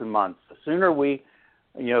and months and months. The sooner we,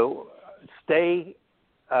 stay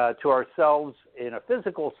to ourselves in a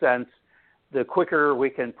physical sense, the quicker we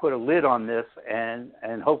can put a lid on this and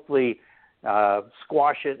hopefully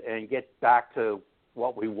squash it and get back to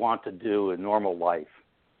what we want to do in normal life.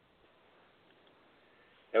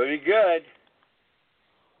 That would be good.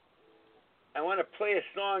 I want to play a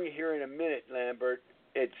song here in a minute, Lambert.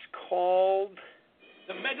 It's called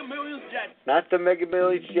The Mega Millions Jackpot. Not the Mega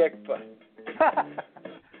Millions Jackpot.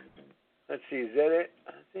 Let's see, is that it?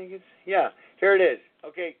 I think it's, yeah, here it is.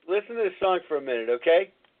 Okay, listen to this song for a minute,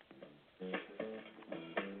 okay?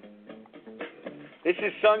 This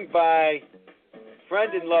is sung by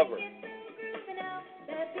Friend and Lover.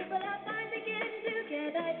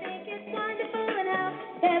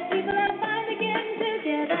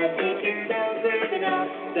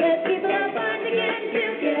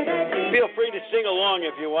 Feel free to sing along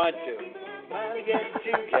if you want to. Finally get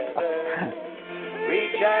together,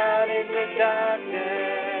 reach out in the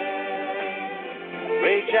darkness,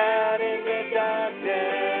 reach out in the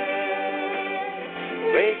darkness,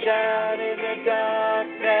 reach out in the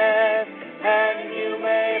darkness, and you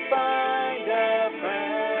may find a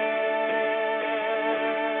friend.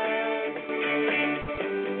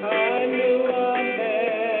 I knew a man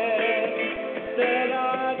that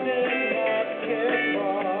I did not care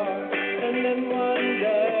for, and then one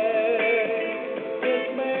day this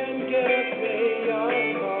man gave me a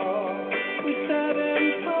call. We sat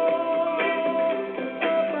and talked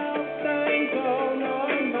about things on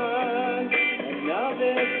our mind, and now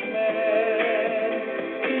this man,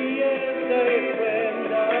 he is a friend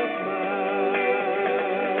of mine.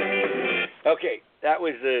 Okay, that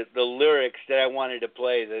was the lyrics that I wanted to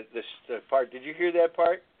play, the part. Did you hear that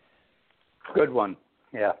part? Good one,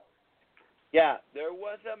 yeah. Yeah, there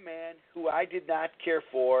was a man who I did not care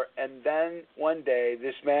for, and then one day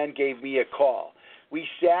this man gave me a call. We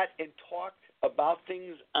sat and talked about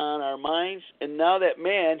things on our minds, and now that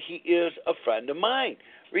man, he is a friend of mine.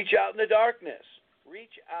 Reach out in the darkness.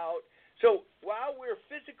 Reach out. So while we're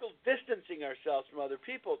physical distancing ourselves from other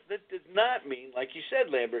people, that does not mean, like you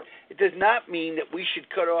said, Lambert, it does not mean that we should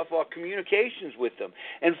cut off all communications with them.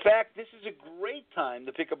 In fact, this is a great time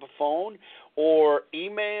to pick up a phone or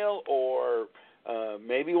email or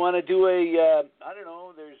maybe want to do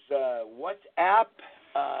there's WhatsApp.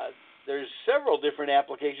 There's several different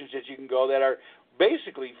applications that you can go that are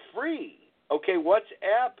basically free. Okay,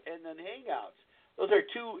 WhatsApp and then Hangouts. Those are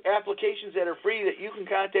two applications that are free that you can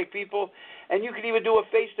contact people, and you can even do a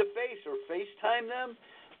face-to-face or FaceTime them.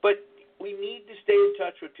 But we need to stay in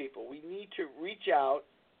touch with people. We need to reach out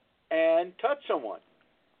and touch someone.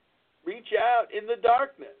 Reach out in the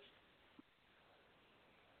darkness.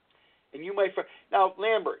 And you might find... Now,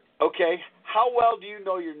 Lambert, okay, how well do you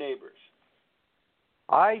know your neighbors?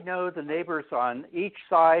 I know the neighbors on each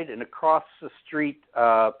side and across the street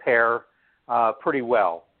pair pretty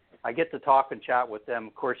well. I get to talk and chat with them.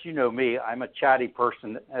 Of course, you know me. I'm a chatty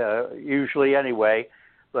person usually anyway.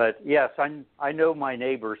 But, yes, I know my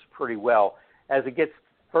neighbors pretty well. As it gets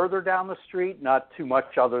further down the street, not too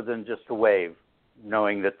much other than just a wave,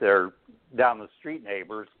 knowing that they're down the street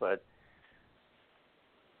neighbors. But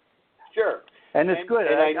sure. And it's good.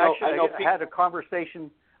 And I had a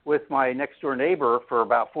conversation with my next-door neighbor for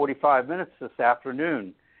about 45 minutes this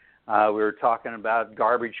afternoon. We were talking about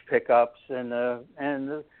garbage pickups and the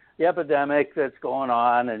epidemic that's going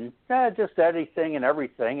on and just anything and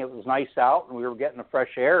everything. It was nice out, and we were getting the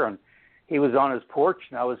fresh air, and he was on his porch,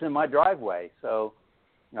 and I was in my driveway. So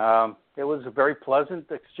it was a very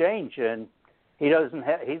pleasant exchange, and he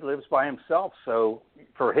lives by himself. So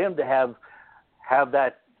for him to have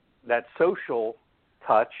that social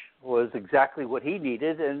touch was exactly what he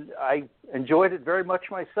needed, and I enjoyed it very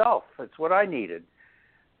much myself. It's what I needed.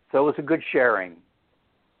 So it was a good sharing.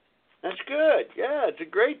 That's good. Yeah, it's a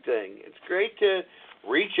great thing. It's great to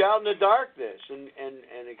reach out in the darkness and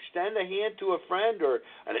extend a hand to a friend or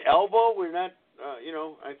an elbow. We're not,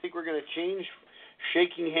 I think we're going to change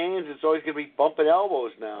shaking hands. It's always going to be bumping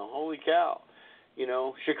elbows now. Holy cow.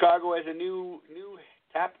 Chicago has a new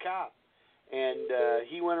top cop. And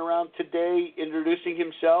he went around today introducing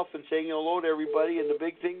himself and saying hello to everybody. And the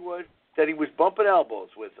big thing was that he was bumping elbows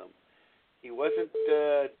with them. He wasn't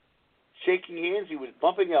shaking hands. He was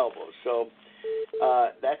bumping elbows. So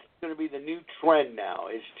that's going to be the new trend now,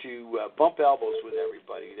 is to bump elbows with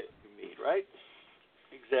everybody that you meet, right?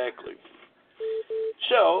 Exactly.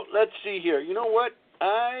 So let's see here. You know what?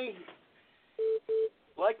 I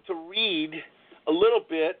like to read a little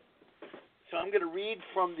bit. So I'm going to read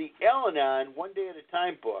from the Al-Anon One Day at a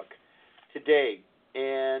Time book today.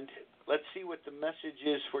 And let's see what the message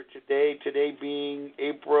is for today. Today being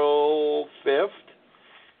April 5th.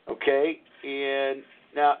 Okay. And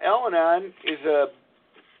now Al-Anon is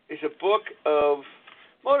a book of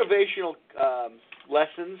motivational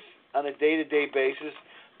lessons on a day-to-day basis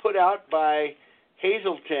put out by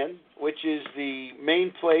Hazleton, which is the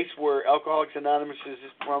main place where Alcoholics Anonymous is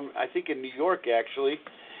from, I think in New York actually.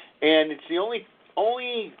 And it's the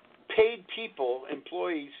only paid people,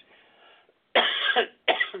 employees,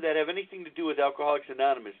 that have anything to do with Alcoholics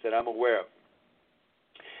Anonymous that I'm aware of.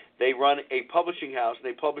 They run a publishing house, and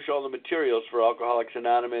they publish all the materials for Alcoholics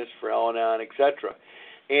Anonymous, for Al-Anon, etc.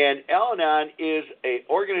 And Al-Anon is an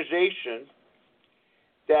organization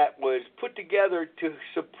that was put together to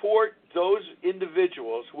support those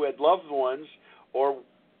individuals who had loved ones or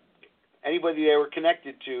anybody they were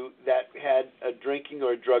connected to that had a drinking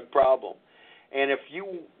or a drug problem. And if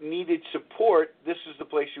you needed support, this is the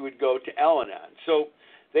place you would go, to Al-Anon. So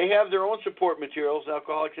they have their own support materials.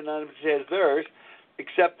 Alcoholics Anonymous has theirs,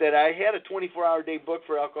 except that I had a 24-hour-day book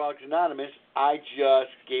for Alcoholics Anonymous. I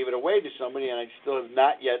just gave it away to somebody, and I still have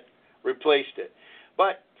not yet replaced it.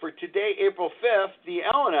 But for today, April 5th, the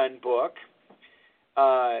Al-Anon book,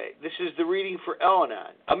 this is the reading for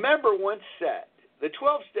Al-Anon. A member once said, the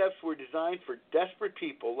 12 steps were designed for desperate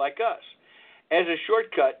people like us as a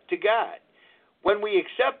shortcut to God. When we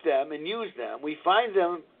accept them and use them, we find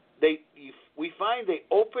they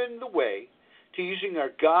open the way to using our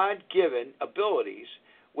God-given abilities,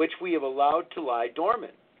 which we have allowed to lie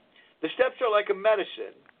dormant. The steps are like a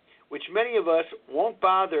medicine, which many of us won't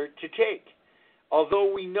bother to take,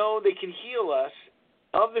 although we know they can heal us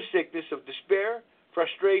of the sickness of despair,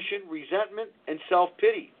 frustration, resentment, and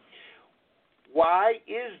self-pity. Why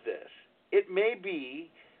is this? It may be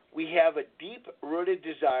we have a deep-rooted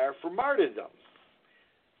desire for martyrdom.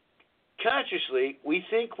 Consciously, we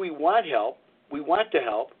think we want to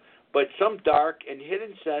help, but some dark and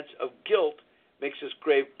hidden sense of guilt makes us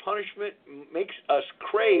crave punishment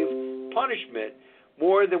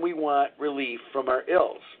more than we want relief from our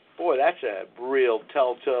ills. Boy, that's a real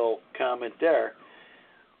telltale comment there.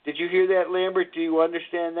 Did you hear that, Lambert? Do you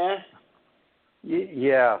understand that?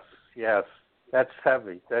 Yes. That's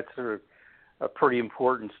heavy. That's a pretty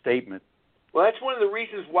important statement. Well, that's one of the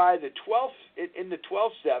reasons why in the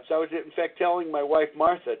 12 steps, I was in fact telling my wife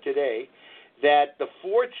Martha today that the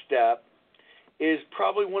fourth step is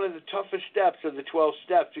probably one of the toughest steps of the 12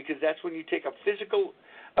 steps, because that's when you take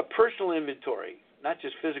a personal inventory, not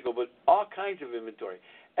just physical, but all kinds of inventory,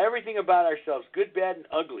 everything about ourselves, good, bad, and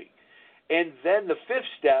ugly. And then the fifth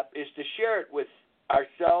step is to share it with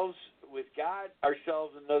ourselves, with God,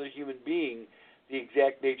 ourselves, and another human being, the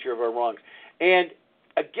exact nature of our wrongs. And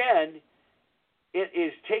again, it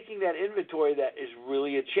is taking that inventory that is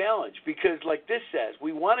really a challenge, because like this says,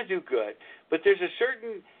 we want to do good, but there's a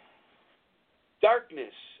certain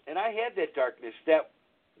darkness, and I had that darkness, that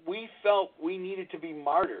we felt we needed to be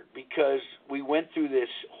martyred because we went through this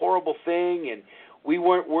horrible thing and we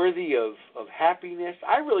weren't worthy of happiness.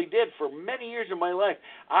 I really did. For many years of my life,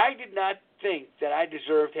 I did not think that I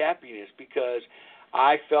deserved happiness because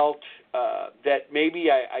I felt that maybe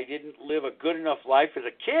I didn't live a good enough life as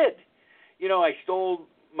a kid. You know, I stole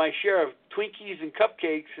my share of Twinkies and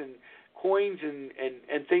cupcakes and coins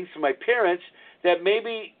and things from my parents, that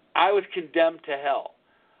maybe I was condemned to hell.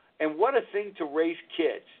 And what a thing to raise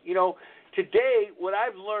kids. You know, today, what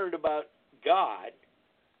I've learned about God,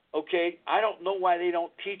 okay, I don't know why they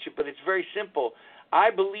don't teach it, but it's very simple.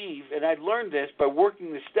 I believe, and I learned this by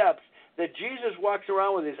working the steps, that Jesus walks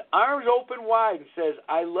around with his arms open wide and says,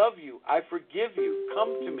 I love you, I forgive you,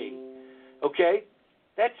 come to me. Okay?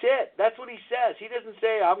 That's it. That's what he says. He doesn't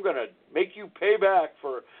say, I'm going to make you pay back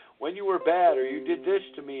for when you were bad or you did this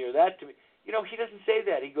to me or that to me. You know, he doesn't say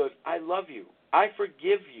that. He goes, I love you. I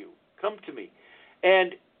forgive you. Come to me.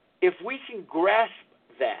 And if we can grasp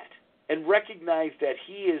that, and recognize that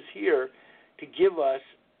He is here to give us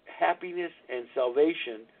happiness and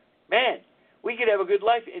salvation, man, we could have a good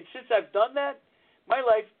life. And since I've done that, my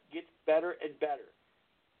life gets better and better.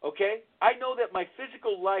 Okay? I know that my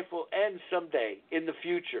physical life will end someday in the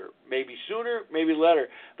future, maybe sooner, maybe later.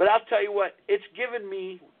 But I'll tell you what, it's given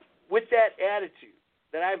me, with that attitude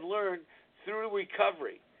that I've learned through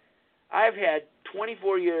recovery, I've had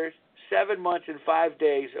 24 years, 7 months, and 5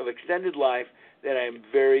 days of extended life that I'm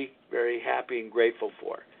very, very happy and grateful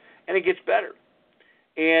for. And it gets better.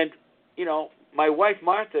 And, you know, my wife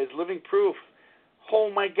Martha is living proof. Oh,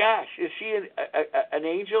 my gosh, is she an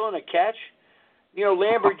angel in a catch? You know,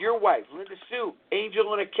 Lambert, your wife, Linda Sue,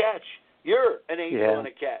 angel in a catch. You're an angel in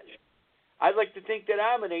a catch. I'd like to think that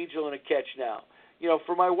I'm an angel in a catch now, you know,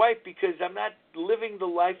 for my wife, because I'm not living the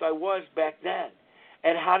life I was back then.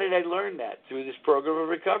 And how did I learn that? Through this program of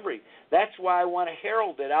recovery. That's why I want to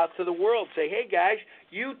herald it out to the world. Say, hey, guys,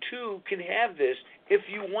 you too can have this if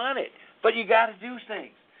you want it. But you got to do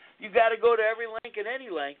things. You got to go to every length and any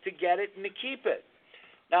length to get it and to keep it.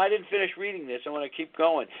 Now, I didn't finish reading this. I want to keep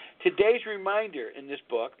going. Today's reminder in this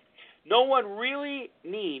book, no one really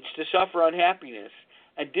needs to suffer unhappiness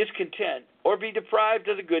and discontent or be deprived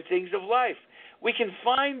of the good things of life. We can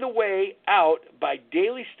find the way out by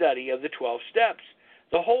daily study of the 12 steps.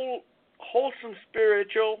 The whole wholesome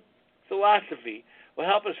spiritual philosophy will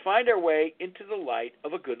help us find our way into the light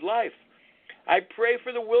of a good life. I pray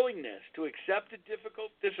for the willingness to accept the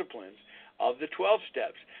difficult disciplines of the 12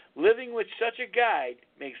 steps. Living with such a guide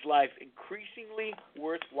makes life increasingly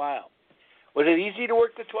worthwhile. Was it easy to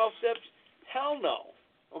work the 12 steps? Hell no.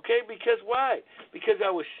 Okay, because why? Because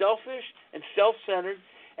I was selfish and self-centered,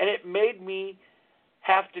 and it made me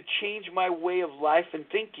have to change my way of life and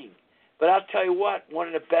thinking. But I'll tell you what, one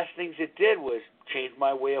of the best things it did was change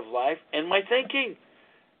my way of life and my thinking.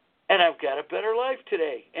 And I've got a better life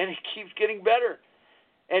today, and it keeps getting better.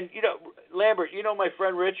 And, you know, Lambert, you know my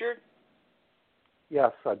friend Richard?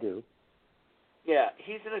 Yes, I do. Yeah,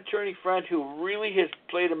 he's an attorney friend who really has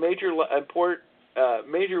played a major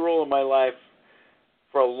role in my life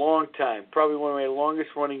for a long time, probably one of my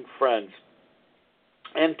longest-running friends.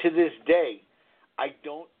 And to this day, I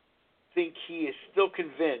don't think he is still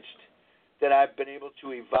convinced that I've been able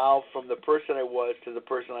to evolve from the person I was to the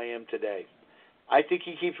person I am today. I think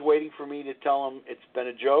he keeps waiting for me to tell him it's been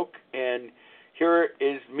a joke, and here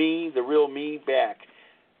is me, the real me, back.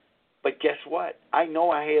 But guess what? I know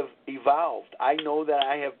I have evolved. I know that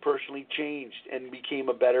I have personally changed and became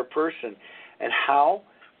a better person. And how?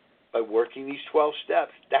 By working these 12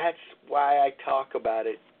 steps. That's why I talk about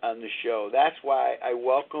it on the show. That's why I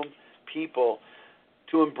welcome people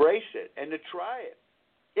to embrace it and to try it.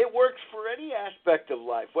 It works for any aspect of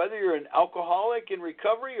life, whether you're an alcoholic in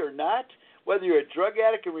recovery or not, whether you're a drug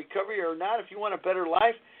addict in recovery or not. If you want a better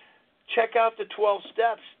life, check out the 12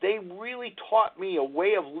 steps. They really taught me a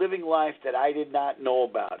way of living life that I did not know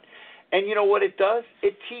about. And you know what it does?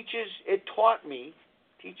 It taught me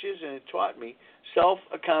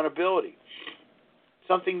self-accountability,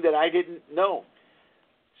 something that I didn't know.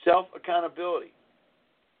 Self-accountability,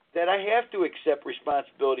 that I have to accept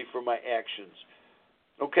responsibility for my actions,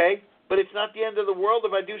 okay? But it's not the end of the world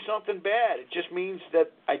if I do something bad. It just means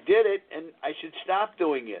that I did it, and I should stop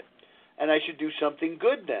doing it, and I should do something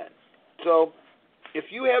good then. So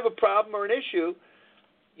if you have a problem or an issue,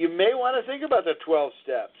 you may want to think about the 12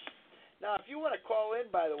 steps. Now, if you want to call in,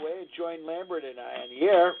 by the way, and join Lambert and I on the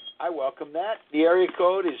air, I welcome that. The area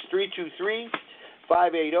code is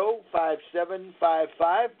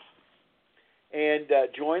 323-580-5755. And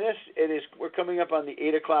join us. We're coming up on the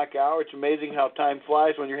 8 o'clock hour. It's amazing how time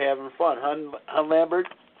flies when you're having fun. Huh, Lambert?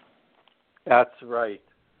 That's right.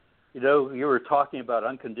 You know, you were talking about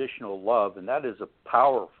unconditional love, and that is a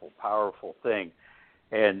powerful, powerful thing.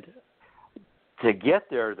 And to get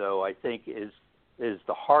there, though, I think is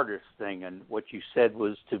the hardest thing. And what you said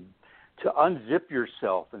was to unzip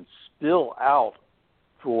yourself and spill out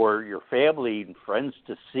for your family and friends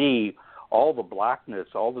to see all the blackness,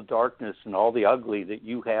 all the darkness, and all the ugly that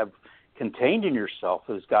you have contained in yourself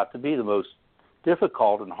has got to be the most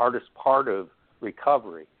difficult and hardest part of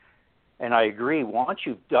recovery. And I agree, once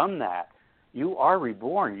you've done that, you are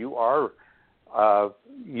reborn. You are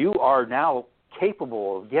now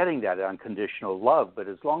capable of getting that unconditional love. But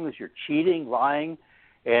as long as you're cheating, lying,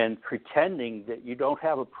 and pretending that you don't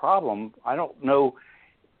have a problem, I don't know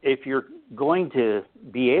if you're going to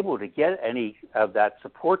be able to get any of that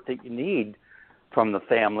support that you need from the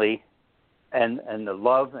family and the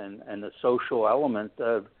love and the social element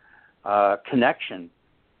of connection.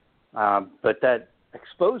 But that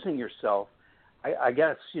exposing yourself, I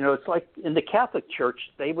guess, you know, it's like in the Catholic Church,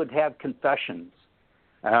 they would have confessions.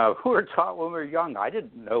 We were taught when we were young. I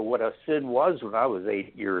didn't know what a sin was when I was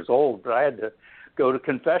 8 years old, but I had to go to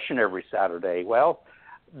confession every Saturday. Well,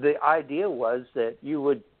 the idea was that you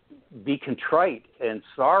would be contrite and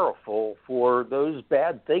sorrowful for those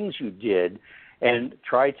bad things you did and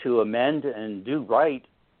try to amend and do right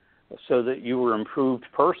so that you were an improved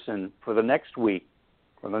person for the next week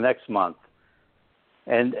or the next month.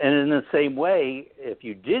 And in the same way, if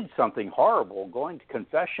you did something horrible, going to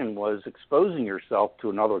confession was exposing yourself to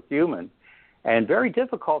another human, and very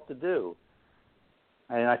difficult to do.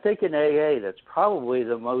 And I think in AA, that's probably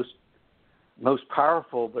the most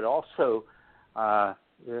powerful, but also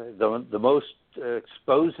the most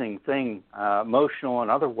exposing thing, emotional and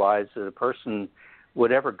otherwise, that a person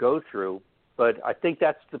would ever go through. But I think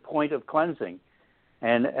that's the point of cleansing,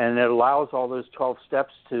 and it allows all those 12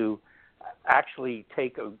 steps to actually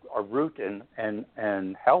take a root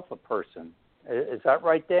and help a person. Is that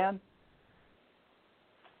right, Dan?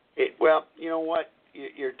 Well, you know what?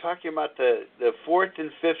 You're talking about the fourth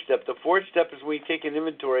and fifth step. The fourth step is when we take an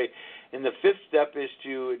inventory, and the fifth step is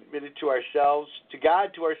to admit it to ourselves, to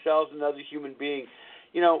God, to ourselves, and another human being.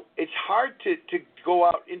 You know, it's hard to go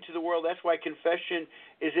out into the world. That's why confession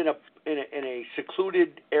is in a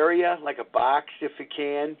secluded area, like a box, if it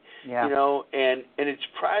can. Yeah. You know, and it's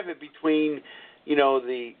private between, you know,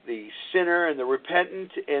 the sinner and the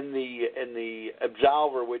repentant and the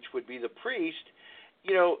absolver, which would be the priest.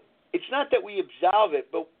 You know, it's not that we absolve it,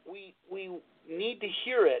 but we need to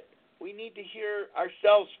hear it. We need to hear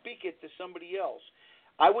ourselves speak it to somebody else.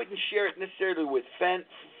 I wouldn't share it necessarily with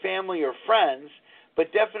family or friends,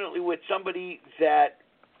 but definitely with somebody that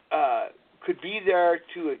could be there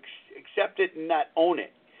to accept it and not own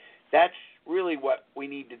it. That's really what we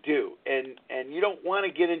need to do. And you don't want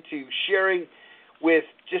to get into sharing with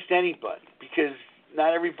just anybody, because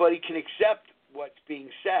not everybody can accept what's being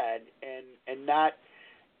said and not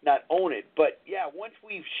own it. But, yeah, once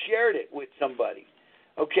we've shared it with somebody,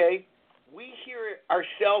 okay, we hear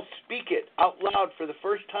ourselves speak it out loud for the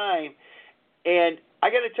first time. And I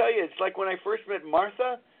got to tell you, it's like when I first met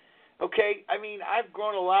Martha, okay? I mean, I've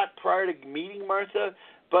grown a lot prior to meeting Martha,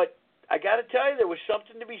 but I got to tell you, there was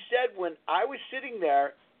something to be said when I was standing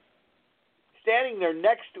there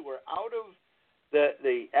next to her, out of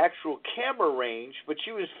the actual camera range, but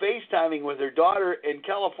she was FaceTiming with her daughter in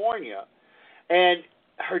California, and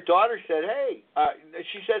her daughter said, hey,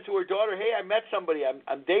 she said to her daughter, hey, I met somebody,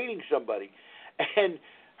 I'm dating somebody. And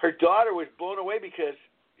her daughter was blown away because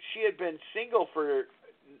she had been single for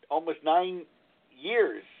almost 9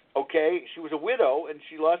 years, okay? She was a widow, and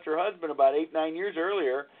she lost her husband about 8-9 years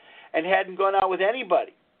earlier and hadn't gone out with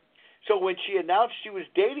anybody. So when she announced she was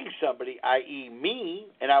dating somebody, i.e. me,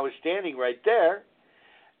 and I was standing right there,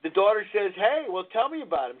 the daughter says, hey, well, tell me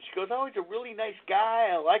about him. She goes, oh, he's a really nice guy.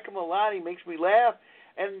 I like him a lot. He makes me laugh.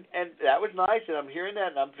 And that was nice, and I'm hearing that,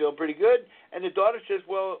 and I'm feeling pretty good. And the daughter says,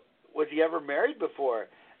 well, was he ever married before?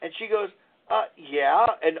 And she goes, yeah.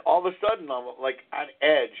 And all of a sudden, I'm like on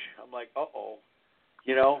edge. I'm like, uh-oh,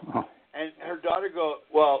 you know. And her daughter goes,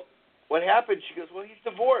 well, what happened? She goes, well, he's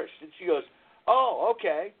divorced. And she goes, oh,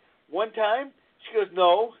 okay. One time? She goes,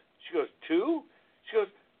 no. She goes, 2? She goes,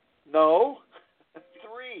 no.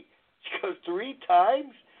 3. She goes, 3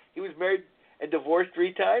 times? He was married and divorced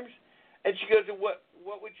 3 times? And she goes,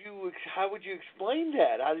 how would you explain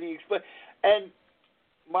that? How did he explain? And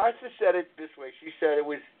Martha said it this way. She said it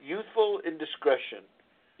was youthful indiscretion,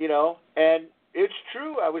 you know, and it's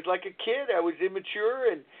true. I was like a kid. I was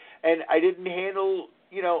immature, and I didn't handle,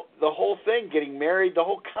 you know, the whole thing, getting married, the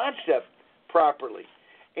whole concept properly.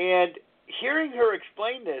 And hearing her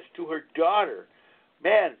explain this to her daughter,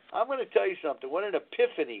 man, I'm going to tell you something. What an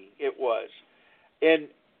epiphany it was. And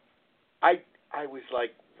I was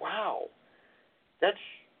like, wow, that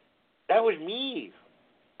was me.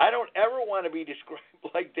 I don't ever want to be described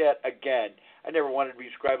like that again. I never wanted to be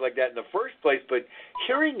described like that in the first place, but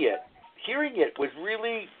hearing it was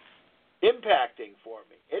really impacting for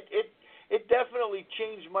me. It definitely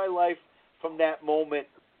changed my life from that moment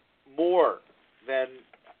more than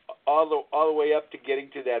all the way up to getting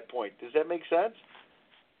to that point. Does that make sense?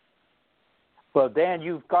 Well, Dan,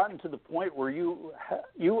 you've gotten to the point where you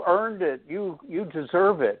earned it. You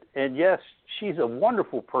deserve it. And yes, she's a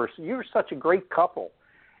wonderful person. You're such a great couple.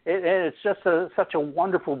 And it's just such a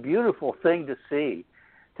wonderful, beautiful thing to see.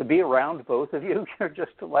 To be around both of you, you're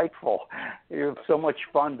just delightful. You have so much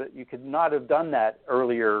fun, but you could not have done that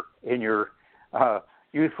earlier in your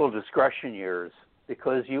youthful discretion years,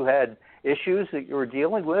 because you had issues that you were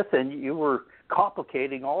dealing with, and you were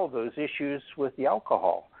complicating all of those issues with the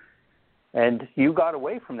alcohol. And you got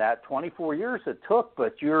away from that. 24 years it took,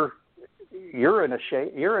 but you're in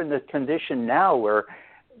the condition now where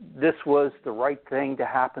this was the right thing to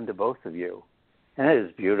happen to both of you. And it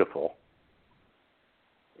is beautiful.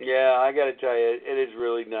 Yeah, I got to tell you, it is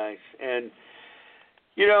really nice. And,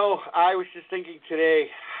 I was just thinking today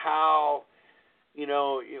how,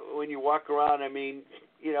 when you walk around, I mean,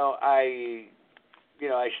 I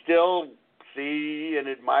still see and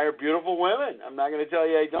admire beautiful women. I'm not going to tell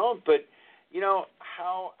you I don't, but,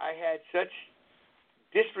 how I had such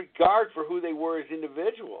disregard for who they were as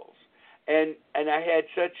individuals. And I had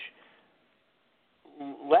such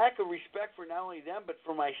lack of respect for not only them, but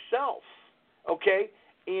for myself, okay?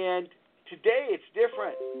 And today it's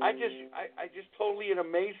different. I just totally in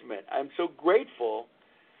amazement. I'm so grateful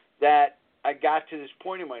that I got to this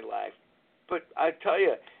point in my life. But I tell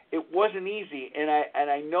you, it wasn't easy, and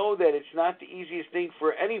I know that it's not the easiest thing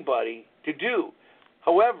for anybody to do.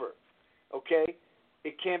 However, okay,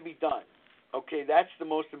 it can be done. Okay, that's the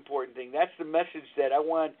most important thing. That's the message that I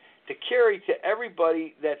want to carry to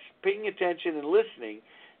everybody that's paying attention and listening,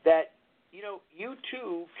 that, you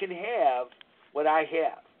too can have what I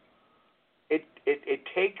have. It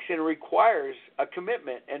takes and requires a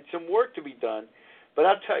commitment and some work to be done, but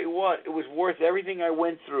I'll tell you what, it was worth everything I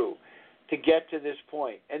went through to get to this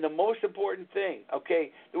point. And the most important thing,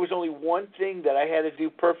 okay, there was only one thing that I had to do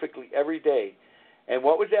perfectly every day. And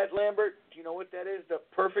what was that, Lambert? Do you know what that is? The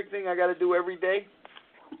perfect thing I got to do every day?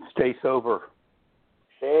 Stay sober.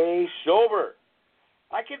 Stay sober.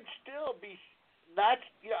 I can still be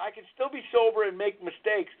I can still be sober and make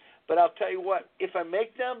mistakes, but I'll tell you what, if I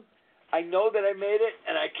make them, I know that I made it,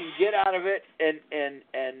 and I can get out of it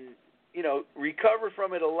and recover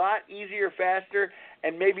from it a lot easier, faster,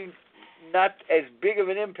 and maybe not as big of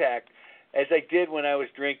an impact as I did when I was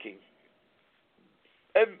drinking.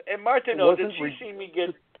 And Martha knows that she's seen me get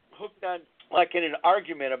hooked on, like in an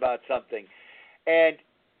argument about something. And,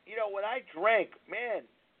 when I drank, man,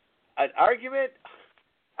 an argument,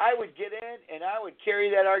 I would get in and I would carry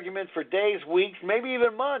that argument for days, weeks, maybe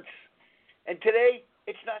even months. And today,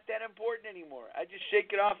 it's not that important anymore. I just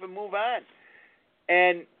shake it off and move on.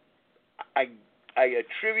 And I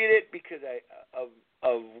attribute it because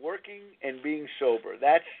of working and being sober.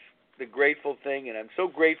 That's the grateful thing, and I'm so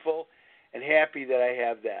grateful and happy that I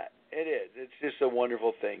have that. It is. It's just a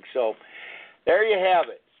wonderful thing. So there you have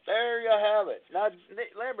it. There you have it. Now,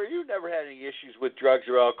 Lambert, you never had any issues with drugs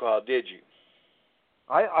or alcohol, did you?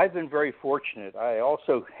 I've been very fortunate. I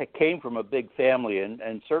also came from a big family,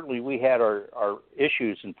 and certainly we had our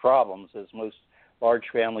issues and problems, as most large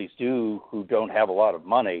families do who don't have a lot of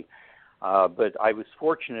money. But I was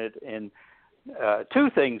fortunate in two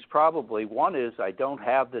things, probably. One is I don't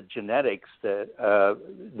have the genetics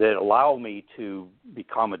that allow me to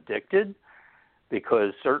become addicted,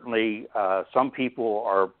 because certainly some people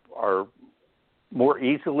are more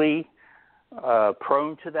easily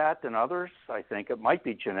prone to that than others. I think it might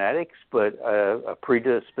be genetics, but a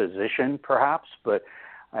predisposition perhaps. But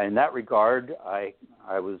in that regard, I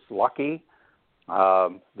was lucky.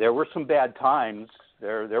 There were some bad times.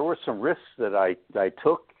 There were some risks that I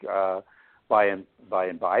took by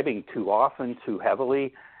imbibing too often, too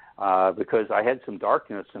heavily, because I had some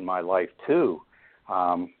darkness in my life too.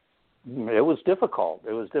 It was difficult.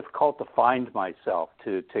 It was difficult to find myself,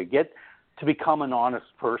 to become an honest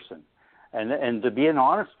person. And to be an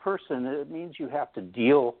honest person, it means you have to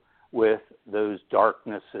deal with those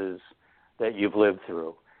darknesses that you've lived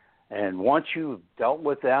through. And once you've dealt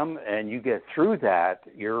with them and you get through that,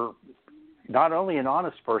 you're not only an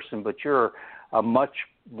honest person, but you're a much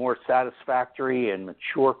more satisfactory and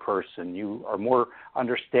mature person. You are more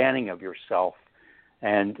understanding of yourself.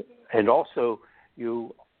 And also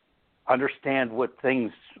you understand what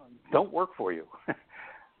things don't work for you.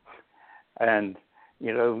 And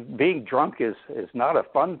being drunk is not a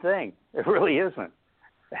fun thing. It really isn't.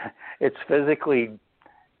 It's physically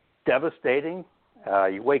devastating.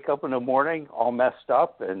 You wake up in the morning all messed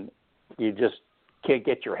up, and you just can't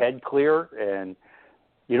get your head clear, and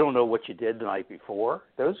you don't know what you did the night before.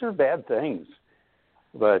 Those are bad things.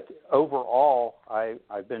 But overall,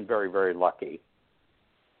 I've been very, very lucky.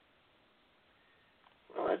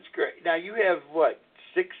 Well, that's great. Now, you have,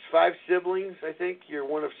 five siblings, I think? You're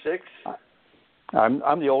one of six?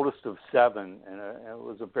 I'm the oldest of seven, and it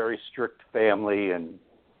was a very strict family, and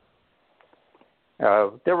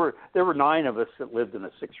there were 9 of us that lived in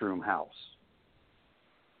a 6-room house.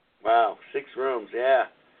 Wow, 6 rooms, yeah.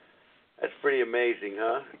 That's pretty amazing,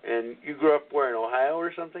 huh? And you grew up where, in Ohio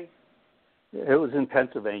or something? It was in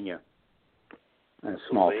Pennsylvania, in a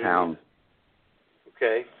small town.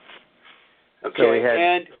 Okay. So we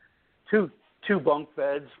had two bunk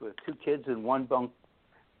beds with 2 kids in one bunk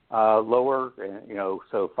lower, and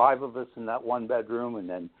so 5 of us in that one bedroom, and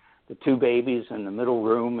then the two babies in the middle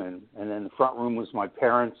room, and then the front room was my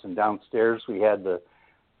parents, and downstairs we had the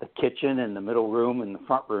kitchen and the middle room and the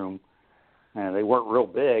front room. And they weren't real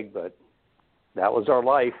big, but that was our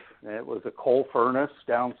life. It was a coal furnace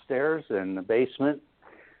downstairs in the basement,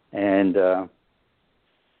 and lots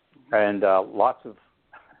of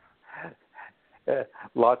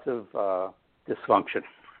dysfunction.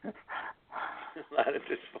 A lot of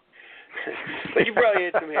dysfunction. But you probably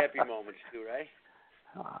had some happy moments too, right?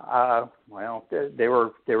 Well, they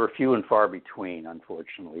were few and far between,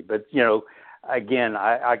 unfortunately. But again,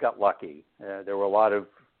 I got lucky. There were a lot of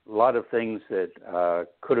things that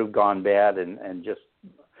could have gone bad, and just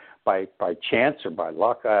by chance or by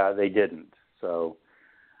luck, they didn't. So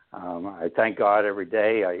I thank God every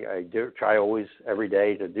day. I do try always every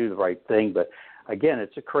day to do the right thing. But again,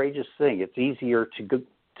 it's a courageous thing. It's easier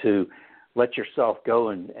to let yourself go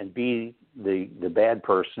and be the bad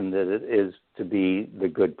person than it is to be the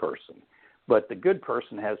good person. But the good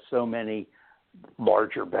person has so many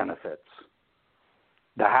larger benefits.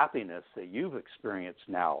 The happiness that you've experienced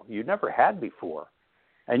now, you never had before.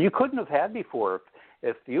 And you couldn't have had before.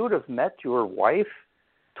 If you would have met your wife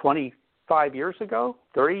 25 years ago,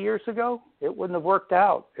 30 years ago, it wouldn't have worked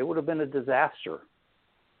out. It would have been a disaster.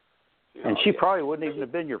 And she probably wouldn't even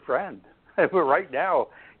have been your friend. But right now,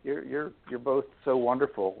 you're both so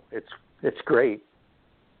wonderful. It's great.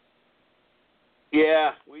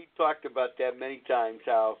 Yeah, we talked about that many times,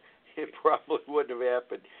 how it probably wouldn't have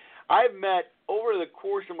happened. I've met, over the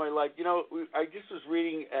course of my life, I just was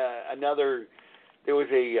reading there was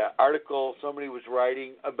a article somebody was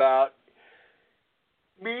writing about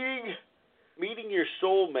meeting your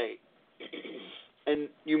soulmate. And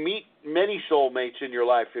you meet many soulmates in your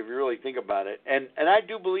life if you really think about it. And I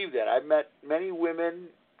do believe that. I've met many women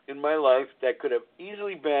in my life that could have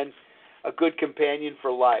easily been a good companion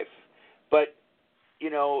for life. But,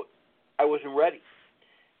 I wasn't ready.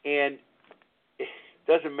 And it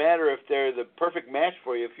doesn't matter if they're the perfect match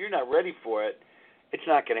for you. If you're not ready for it, it's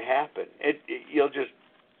not going to happen. You'll just,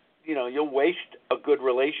 you'll waste a good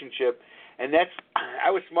relationship. And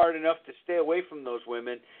I was smart enough to stay away from those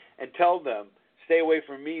women and tell them, stay away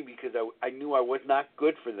from me, because I knew I was not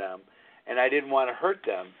good for them, and I didn't want to hurt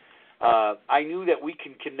them. I knew that we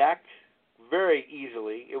can connect very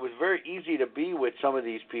easily. It was very easy to be with some of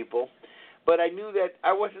these people, but I knew that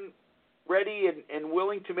I wasn't ready and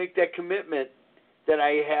willing to make that commitment that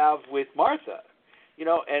I have with Martha.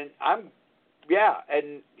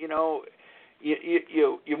 And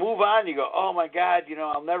you move on, you go, oh my God,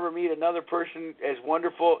 I'll never meet another person as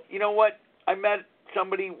wonderful. You know what? I met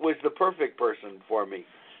somebody was the perfect person for me,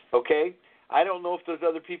 okay? I don't know if those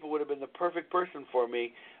other people would have been the perfect person for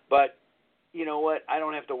me, but you know what? I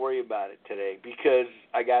don't have to worry about it today because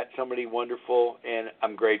I got somebody wonderful, and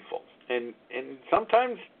I'm grateful. And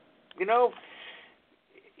sometimes, you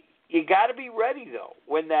got to be ready, though,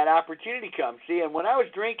 when that opportunity comes. See, and when I was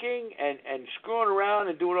drinking and screwing around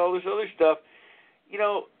and doing all this other stuff,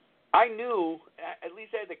 I knew, at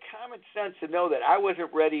least I had the common sense to know that I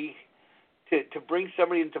wasn't ready to bring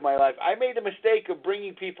somebody into my life. I made the mistake of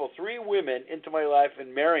bringing 3 women into my life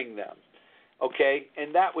and marrying them, okay?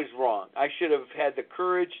 And that was wrong. I should have had the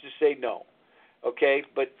courage to say no, okay?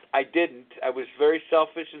 But I didn't. I was very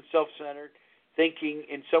selfish and self-centered, thinking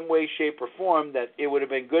in some way, shape, or form that it would have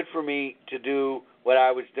been good for me to do what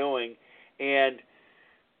I was doing, and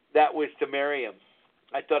that was to marry him.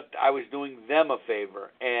 I thought I was doing them a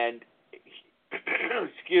favor, and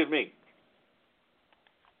excuse me.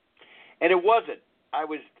 And it wasn't. I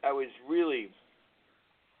was really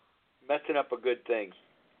messing up a good thing.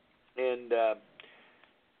 And,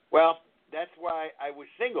 that's why I was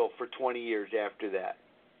single for 20 years after that.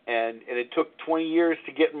 And it took 20 years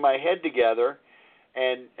to get my head together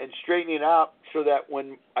and straighten it out so that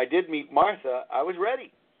when I did meet Martha, I was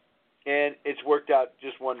ready. And it's worked out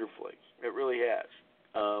just wonderfully. It really has.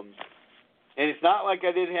 And it's not like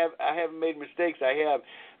I haven't made mistakes. I have.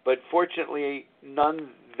 But fortunately,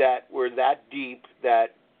 none that were that deep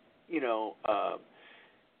that,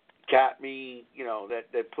 got me,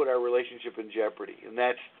 that put our relationship in jeopardy. And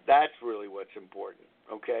that's really what's important,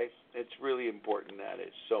 okay? It's really important, that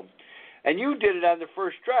is. So, and you did it on the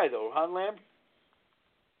first try, though, huh, Lamb?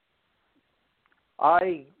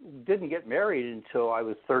 I didn't get married until I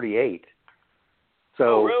was 38. So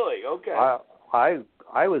oh, really? Okay.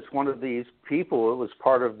 I was one of these people. It was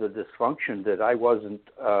part of the dysfunction that I wasn't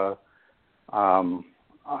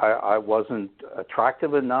I wasn't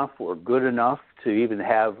attractive enough or good enough to even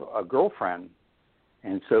have a girlfriend.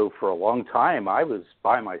 And so for a long time I was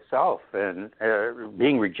by myself and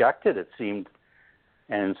being rejected, it seemed.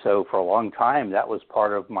 And so for a long time that was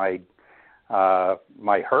part of my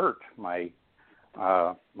my hurt, my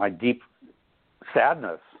deep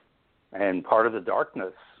sadness, and part of the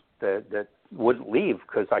darkness that wouldn't leave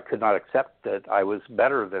because I could not accept that I was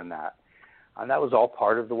better than that. And that was all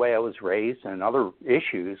part of the way I was raised and other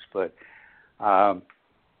issues. But, I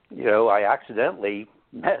accidentally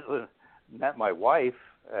met my wife,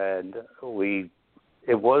 and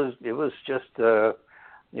it was just, a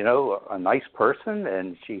nice person,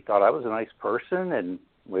 and she thought I was a nice person, and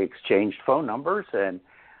we exchanged phone numbers, and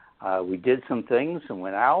we did some things and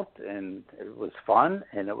went out, and it was fun,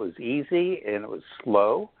 and it was easy, and it was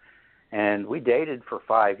slow. And we dated for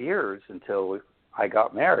 5 years until I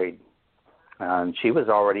got married. And she was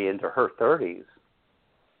already into her 30s.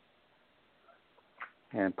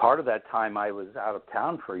 And part of that time I was out of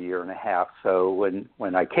town for a year and a half. So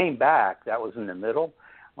when I came back, that was in the middle.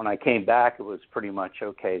 When I came back, it was pretty much,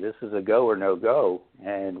 okay, this is a go or no go.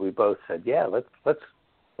 And we both said, yeah, let's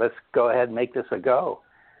go ahead and make this a go.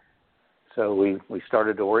 So we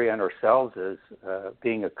started to orient ourselves as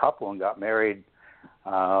being a couple and got married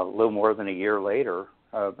a little more than a year later,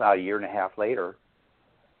 about a year and a half later.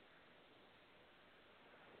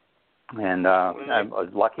 And I'm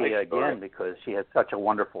lucky again because she had such a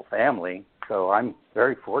wonderful family. So I'm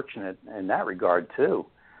very fortunate in that regard too.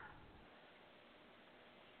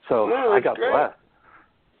 So I got blessed.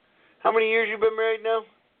 How many years you been married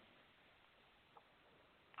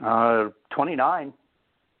now? 29.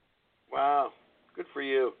 Wow, good for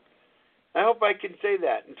you. I hope I can say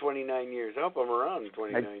that in 29 years. I hope I'm around in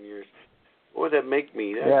 29 years. What would that make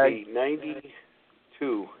me? That'd be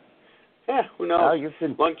 92. Yeah, who knows?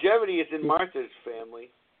 Longevity is in Martha's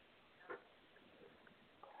family.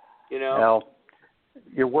 Well,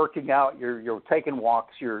 you're working out. You're taking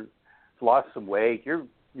walks. You've lost some weight. You're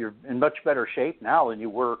in much better shape now than you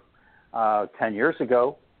were 10 years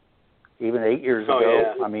ago, even 8 years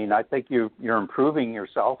ago. Yeah. I mean, I think you're improving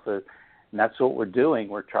yourself. And that's what we're doing.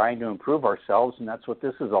 We're trying to improve ourselves, and that's what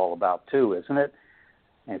this is all about too, isn't it?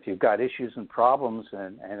 And if you've got issues and problems,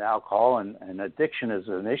 and alcohol and addiction is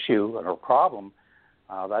an issue or a problem,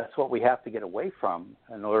 that's what we have to get away from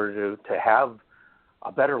in order to have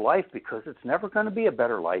a better life, because it's never going to be a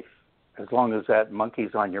better life as long as that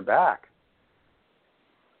monkey's on your back.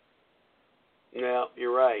 Yeah,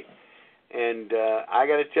 you're right. And I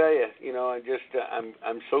got to tell you,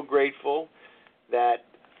 I'm so grateful that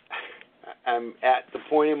I'm at the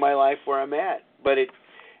point in my life where I'm at. But it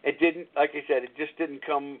didn't, like I said, it just didn't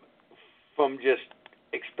come from just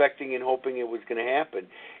expecting and hoping it was going to happen.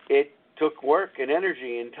 It took work and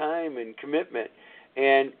energy and time and commitment.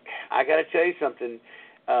 And I got to tell you something,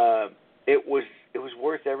 it was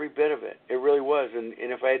worth every bit of it. It really was. And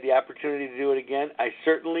if I had the opportunity to do it again, I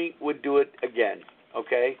certainly would do it again,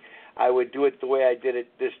 okay? I would do it the way I did it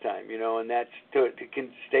this time, and that's to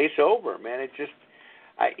stay sober, man. It just,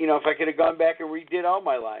 if I could have gone back and redid all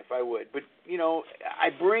my life, I would. But, I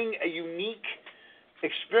bring a unique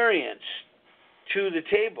experience to the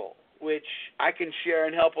table, which I can share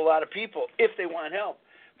and help a lot of people if they want help.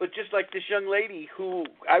 But just like this young lady who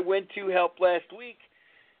I went to help last week,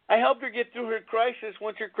 I helped her get through her crisis.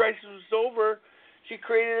 Once her crisis was over, she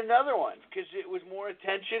created another one because it was more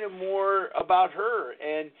attention and more about her.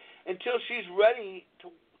 And until she's ready to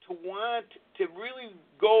want to really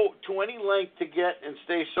go to any length to get and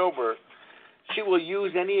stay sober, she will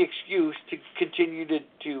use any excuse to continue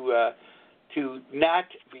to not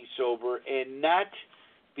be sober and not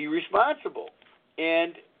be responsible.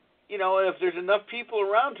 And, if there's enough people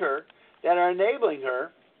around her that are enabling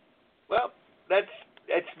her, well, that's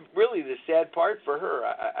really the sad part for her.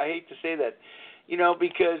 I hate to say that,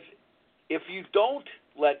 because if you don't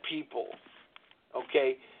let people,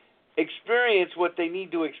 experience what they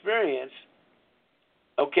need to experience,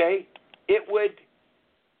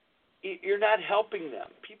 you're not helping them.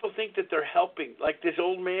 People think that they're helping. Like this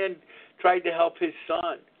old man tried to help his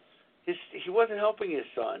son. He wasn't helping his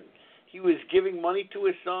son. He was giving money to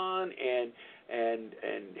his son and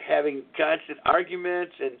having constant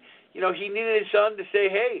arguments. And, he needed his son to say,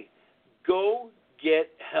 hey, go get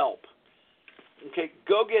help.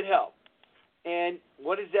 Go get help. And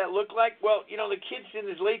what does that look like? Well, the kid's in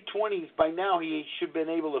his late 20s. By now, he should have been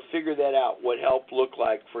able to figure that out, what help looked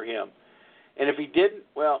like for him. And if he didn't,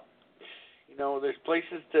 well, there's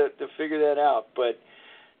places to figure that out. But,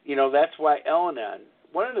 that's why Al-Anon,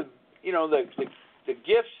 one of the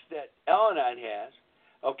gifts that Al-Anon has,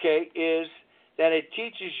 is that it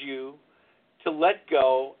teaches you to let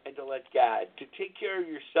go and to let God, to take care of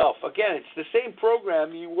yourself. Again, it's the same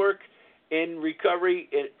program you work in recovery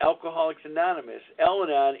at Alcoholics Anonymous.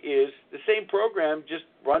 Al-Anon is the same program, just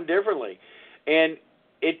run differently. And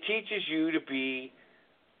it teaches you to be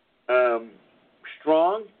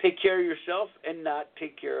strong, take care of yourself, and not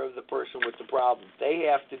take care of the person with the problem. They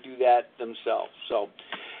have to do that themselves. So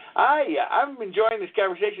I'm enjoying this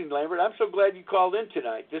conversation, Lambert. I'm so glad you called in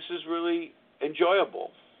tonight. This is really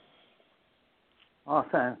enjoyable. Oh,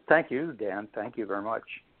 thank you, Dan. Thank you very much.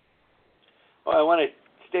 Well, I want to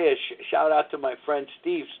say a shout out to my friend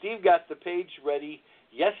Steve. Steve got the page ready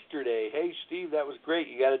yesterday. Hey, Steve, that was great.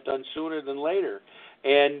 You got it done sooner than later.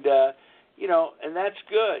 And, and that's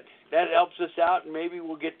good. That helps us out, and maybe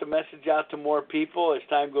we'll get the message out to more people as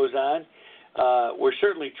time goes on. We're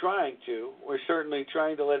certainly trying to. We're certainly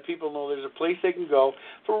trying to let people know there's a place they can go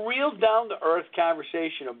for real down-to-earth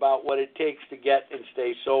conversation about what it takes to get and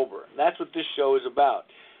stay sober. And that's what this show is about.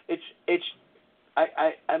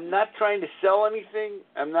 I'm not trying to sell anything.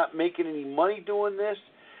 I'm not making any money doing this.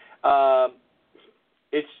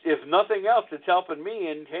 It's, if nothing else, it's helping me.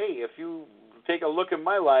 And, hey, if you take a look at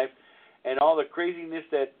my life and all the craziness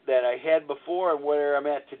that I had before and where I'm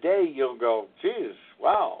at today, you'll go, geez,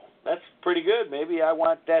 wow, that's pretty good. Maybe I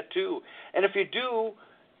want that too. And if you do,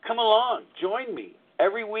 come along. Join me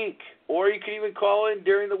every week. Or you can even call in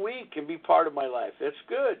during the week and be part of my life. That's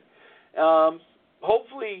good.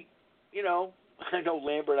 Hopefully, I know,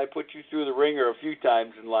 Lambert, I put you through the ringer a few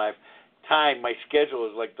times in life. My schedule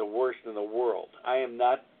is like the worst in the world. I am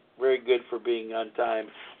not very good for being on time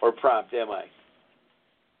or prompt, am I?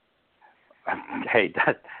 Hey,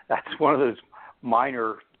 that's one of those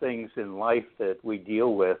minor things in life that we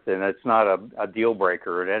deal with, and it's not a deal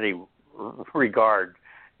breaker in any regard.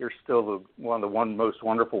 You're still one of the most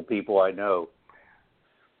wonderful people I know.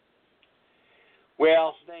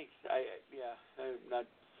 Well, thanks. I'm not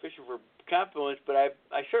fishing for compliments, but I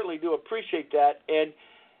certainly do appreciate that. And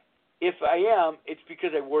if I am, it's because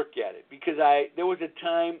I work at it. Because there was a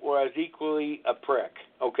time where I was equally a prick.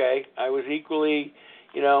 Okay, I was equally,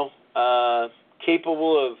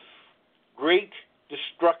 capable of great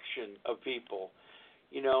destruction of people.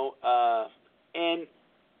 And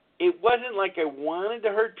it wasn't like I wanted to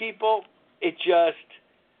hurt people. It just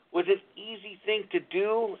was an easy thing to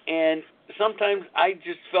do, and sometimes I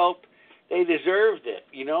just felt they deserved it.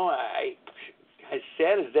 As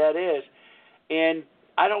sad as that is, and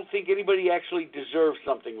I don't think anybody actually deserves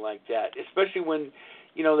something like that, especially when,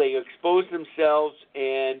 they expose themselves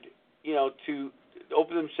and, to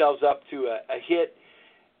open themselves up to a hit,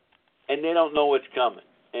 and they don't know what's coming.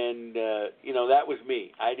 And, that was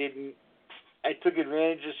me. I took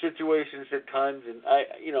advantage of situations at times, and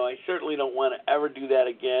I certainly don't want to ever do that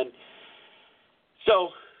again. So,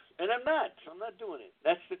 and I'm not doing it.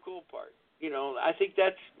 That's the cool part. I think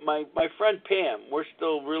that's my friend Pam. We're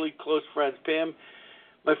still really close friends.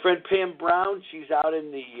 My friend Pam Brown, she's out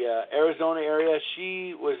in the Arizona area.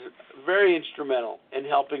 She was very instrumental in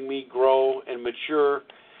helping me grow and mature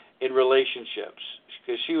in relationships,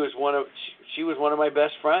 because she was one of my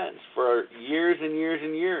best friends for years and years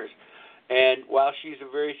and years. And while she's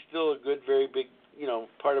still a good, very big,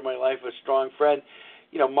 part of my life, a strong friend,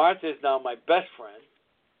 Martha is now my best friend.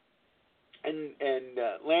 And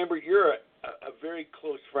Lambert, you're a very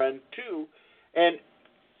close friend too. And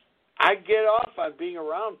I get off on being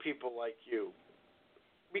around people like you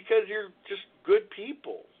because you're just good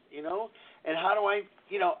people, And how do I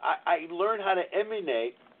learned how to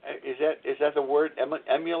emulate. Is that the word?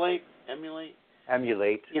 Emulate. Emulate.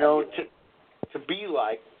 To be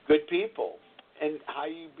like good people, and how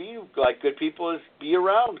you be like good people is be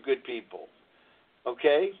around good people.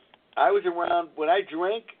 Okay. I was around, when I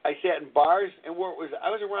drank, I sat in bars, and I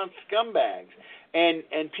was around scumbags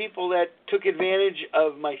and people that took advantage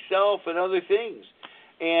of myself and other things.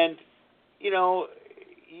 And,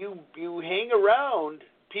 you hang around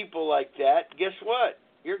people like that, guess what?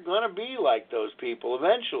 You're going to be like those people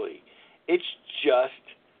eventually. It's just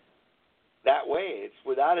that way. It's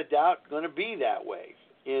without a doubt going to be that way.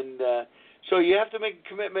 And so you have to make a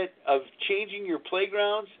commitment of changing your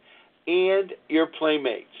playgrounds and your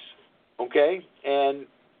playmates. Okay, and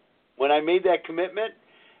when I made that commitment,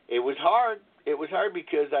 it was hard. It was hard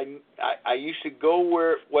because I used to go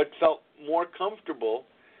where what felt more comfortable,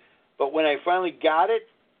 but when I finally got it,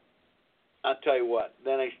 I'll tell you what.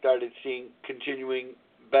 Then I started seeing continuing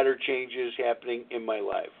better changes happening in my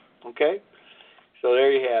life. Okay, so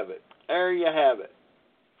there you have it. There you have it.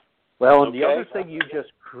 Well, and the other thing you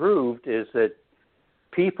just proved is that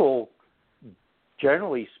people,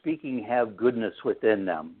 generally speaking, have goodness within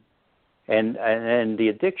them. And the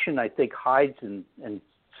addiction, I think, hides and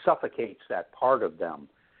suffocates that part of them.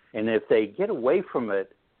 And if they get away from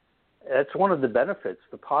it, that's one of the benefits,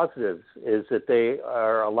 the positives, is that they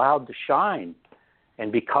are allowed to shine and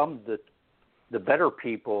become the better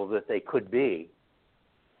people that they could be.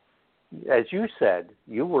 as you said,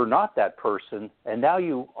 you were not that person, and now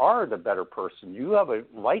you are the better person. You have a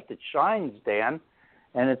light that shines, Dan,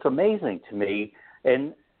 and it's amazing to me.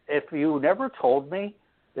 And if you never told me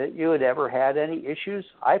that you had ever had any issues,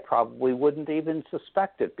 I probably wouldn't even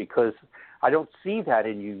suspect it, because I don't see that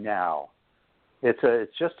in you now.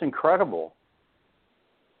 It's just incredible.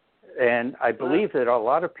 And I believe that a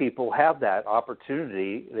lot of people have that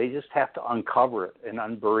opportunity. They just have to uncover it and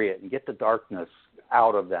unbury it and get the darkness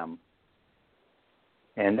out of them.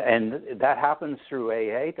 And that happens through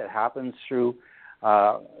AA. That happens through,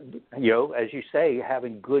 as you say,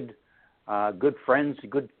 having good friends,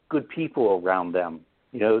 good people around them.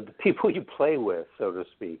 The people you play with, so to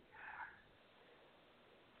speak.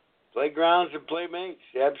 Playgrounds and playmates,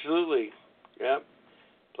 absolutely. Yeah.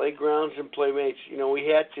 Playgrounds and playmates. We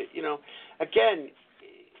had to, again,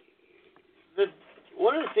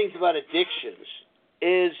 one of the things about addictions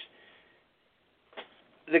is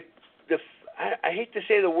I hate to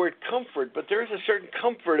say the word comfort, but there's a certain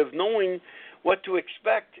comfort of knowing what to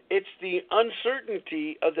expect. It's the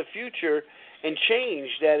uncertainty of the future and change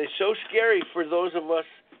that is so scary for those of us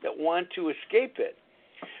that want to escape it.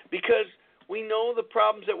 Because we know the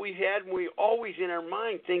problems that we've had, and we always in our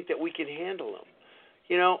mind think that we can handle them.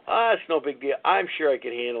 It's no big deal. I'm sure I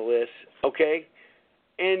can handle this, okay?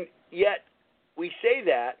 And yet we say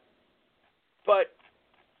that, but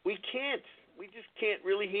we can't. We just can't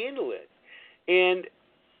really handle it. And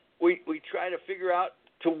we try to figure out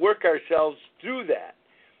to work ourselves through that.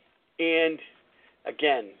 And,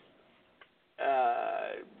 again,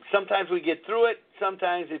 sometimes we get through it.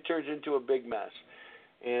 Sometimes it turns into a big mess.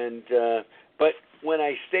 And but when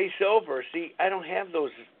I stay sober, see, I don't have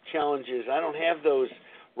those challenges. I don't have those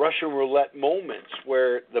Russian roulette moments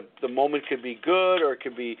where the moment could be good or it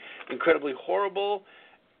could be incredibly horrible.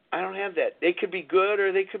 I don't have that. They could be good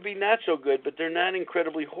or they could be not so good, but they're not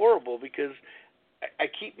incredibly horrible because I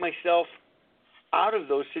keep myself out of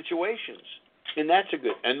those situations. And that's a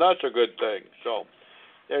good thing. So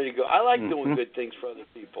there you go. I like doing good things for other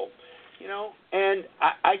people. And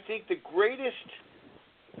I think the greatest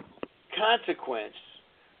consequence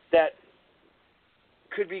that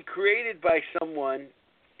could be created by someone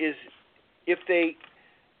is if they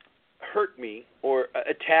hurt me or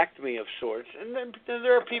attacked me of sorts. And then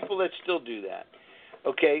there are people that still do that.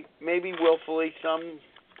 Okay, maybe willfully, some,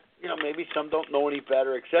 maybe some don't know any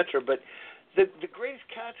better, etc. But the greatest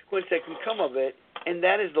consequence that can come of it, and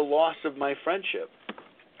that is the loss of my friendship.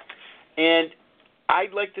 And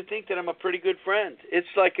I'd like to think that I'm a pretty good friend. It's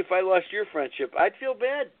like if I lost your friendship, I'd feel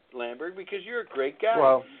bad, Lambert, because you're a great guy.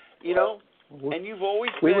 Well, and you've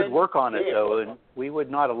always we would work on it, though, and we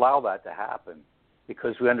would not allow that to happen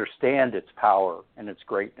because we understand its power and its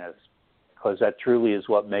greatness, because that truly is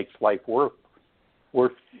what makes life worth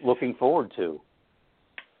looking forward to.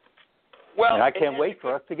 Well, and I can't wait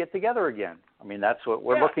for us to get together again. I mean, that's what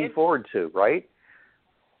we're looking forward to, right?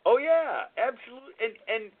 Oh, yeah, absolutely.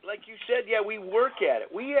 And like you said, we work at it.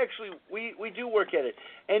 We do work at it.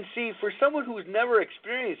 And see, for someone who's never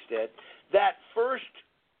experienced it, that first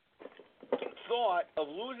thought of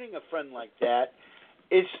losing a friend like that,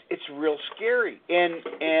 it's real scary. And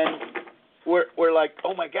we're like,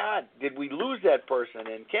 oh, my God, did we lose that person?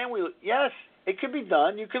 And can we? Yes, it could be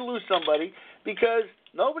done. You can lose somebody because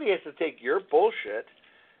nobody has to take your bullshit.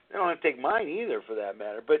 They don't have to take mine either, for that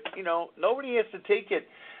matter. But, nobody has to take it.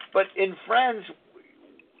 But in friends,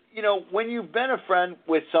 when you've been a friend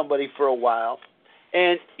with somebody for a while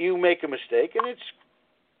and you make a mistake, and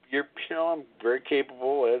I'm very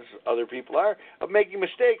capable, as other people are, of making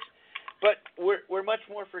mistakes, but we're much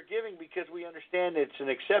more forgiving because we understand it's an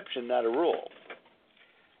exception, not a rule.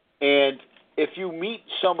 And if you meet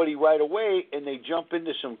somebody right away and they jump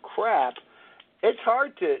into some crap, it's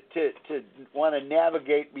hard to want to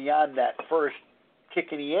navigate beyond that first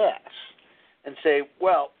kick in the ass and say,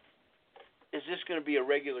 well, is this going to be a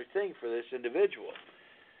regular thing for this individual?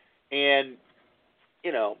 And,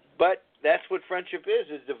 but that's what friendship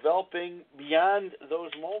is developing beyond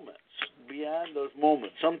those moments,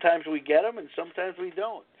 Sometimes we get them and sometimes we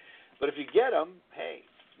don't. But if you get them, hey,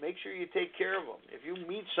 make sure you take care of them. If you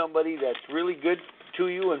meet somebody that's really good to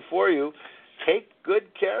you and for you, take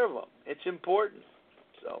good care of them. It's important.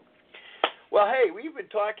 So, well, hey, we've been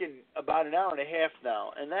talking about an hour and a half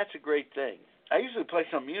now, and that's a great thing. I usually play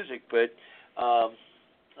some music, but I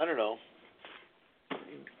don't know. Do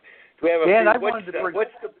we have Dan, I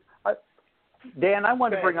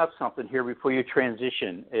wanted to bring up something here before you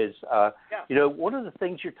transition. Is one of the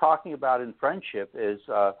things you're talking about in friendship is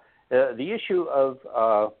the issue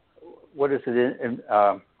of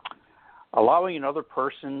allowing another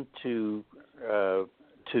person to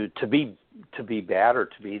be to be bad or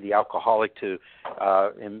to be the alcoholic to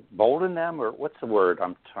embolden them, or what's the word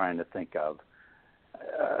I'm trying to think of?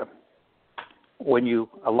 When you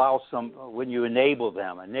when you enable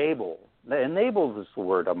them, enable is the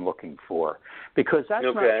word I'm looking for, because that's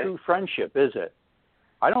not true friendship, is it?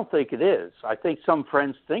 I don't think it is. I think some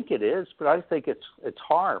friends think it is, but I think it's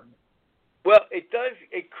harm. Well, it does.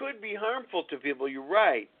 It could be harmful to people. You're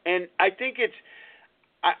right, and I think it's.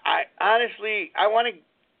 I honestly, I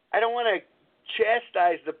don't want to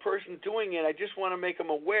chastise the person doing it. I just want to make them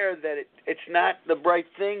aware that it's not the right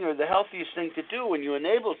thing or the healthiest thing to do when you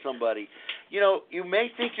enable somebody. You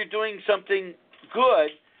may think you're doing something good,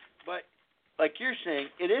 but like you're saying,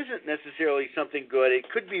 it isn't necessarily something good. It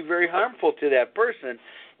could be very harmful to that person,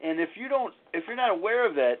 and if you're not aware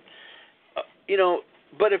of that,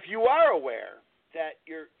 but if you are aware that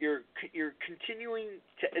you're continuing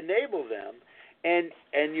to enable them,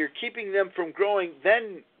 and you're keeping them from growing,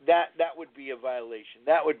 then that would be a violation.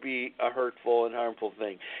 That would be a hurtful and harmful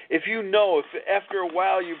thing. If after a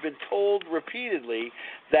while you've been told repeatedly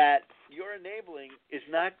that your enabling is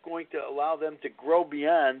not going to allow them to grow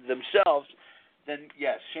beyond themselves, then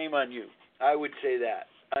yes, shame on you. I would say that.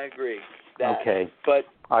 I agree. Okay. But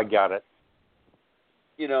I got it.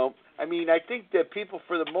 I think that people,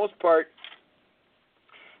 for the most part,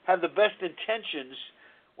 have the best intentions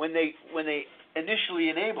when they initially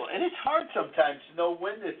enable. And it's hard sometimes to know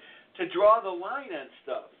when to draw the line on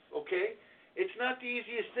stuff, okay? It's not the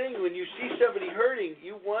easiest thing. When you see somebody hurting,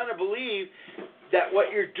 you want to believe that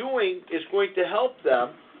what you're doing is going to help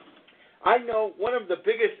them. I know one of the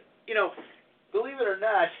biggest, believe it or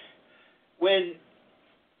not, when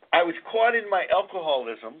I was caught in my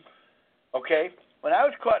alcoholism, okay? When I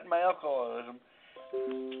was caught in my alcoholism,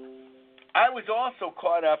 I was also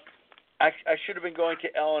caught up. I should have been going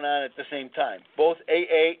to Al-Anon at the same time, both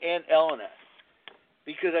AA and Al-Anon,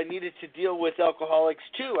 because I needed to deal with alcoholics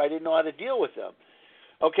too. I didn't know how to deal with them,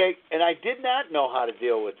 okay? And I did not know how to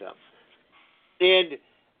deal with them. And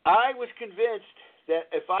I was convinced that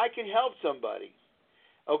if I can help somebody,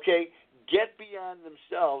 okay, get beyond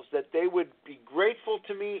themselves, that they would be grateful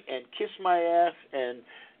to me and kiss my ass and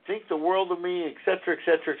think the world of me, et cetera, et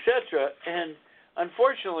cetera, et cetera. And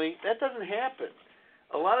unfortunately, that doesn't happen.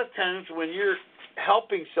 A lot of times when you're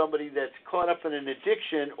helping somebody that's caught up in an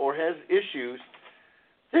addiction or has issues,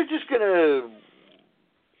 they're just going to,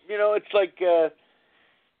 it's like,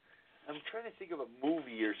 I'm trying to think of a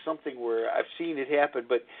movie or something where I've seen it happen,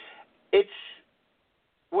 but it's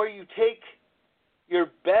where you take your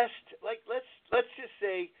best, like let's just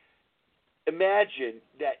say, imagine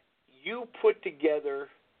that you put together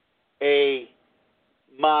a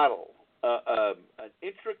model, an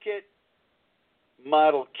intricate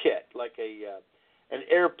model kit, like an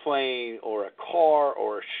airplane or a car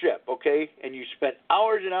or a ship, okay? And you spent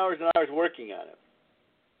hours and hours and hours working on it.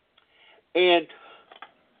 And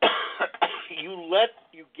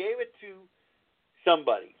you gave it to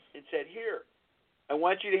somebody and said, "Here, I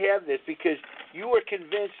want you to have this," because you were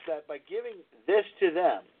convinced that by giving this to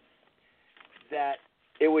them, that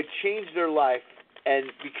it would change their life, and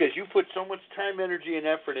because you put so much time, energy, and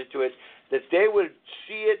effort into it, that they would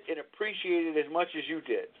see it and appreciate it as much as you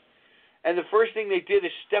did. And the first thing they did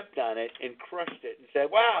is stepped on it and crushed it and said,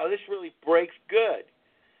 "Wow, this really breaks good."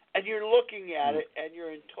 And you're looking at it and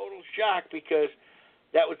you're in total shock because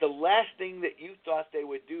that was the last thing that you thought they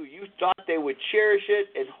would do. You thought they would cherish it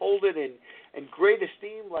and hold it in great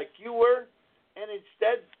esteem like you were, and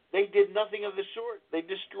instead they did nothing of the sort. They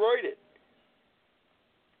destroyed it.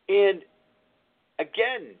 And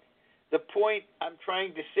again, the point I'm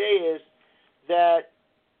trying to say is that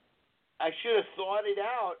I should have thought it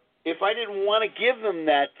out. If I didn't want to give them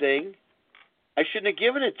that thing, I shouldn't have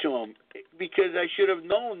given it to them, because I should have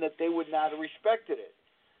known that they would not have respected it.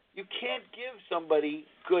 You can't give somebody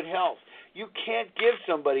good health. You can't give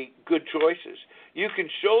somebody good choices. You can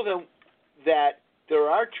show them that there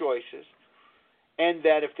are choices, and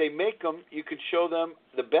that if they make them, you can show them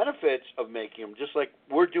the benefits of making them, just like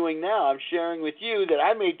we're doing now. I'm sharing with you that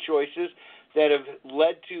I made choices that have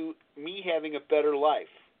led to me having a better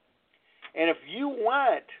life. And if you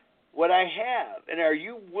want what I have, and are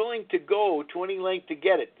you willing to go to any length to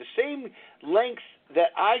get it, the same lengths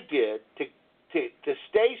that I did to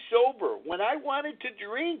stay sober when I wanted to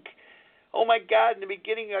drink. Oh my God, in the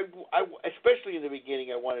beginning, I especially in the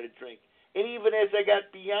beginning, I wanted to drink. And even as I got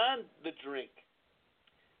beyond the drink,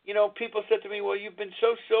 people said to me, "Well, you've been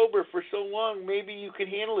so sober for so long, maybe you can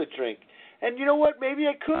handle a drink." And you know what? Maybe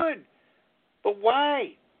I could. But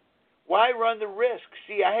why? Why run the risk?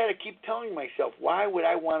 See, I had to keep telling myself, why would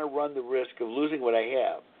I want to run the risk of losing what I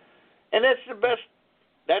have? And that's the best.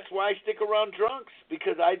 That's why I stick around drunks,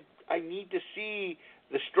 because I I need to see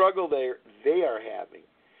the struggle they are having.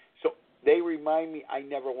 So they remind me I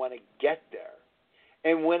never want to get there.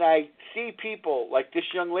 And when I see people like this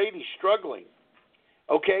young lady struggling,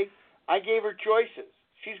 okay, I gave her choices.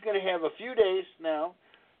 She's going to have a few days now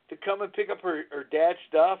to come and pick up her dad's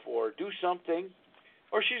stuff or do something,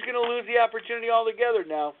 or she's going to lose the opportunity altogether.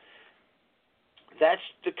 Now, that's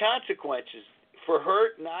the consequences for her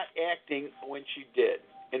not acting when she did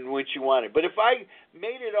and when she wanted. But if I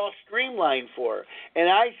made it all streamlined for her and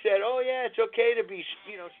I said, oh, yeah, it's okay to be,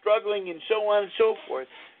 struggling and so on and so forth,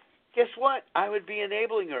 guess what? I would be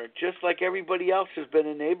enabling her just like everybody else has been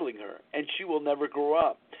enabling her, and she will never grow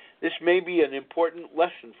up. This may be an important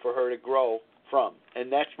lesson for her to grow from,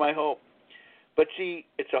 and that's my hope. But see,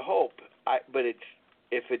 it's a hope. But if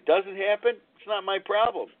it doesn't happen, it's not my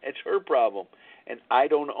problem. It's her problem, and I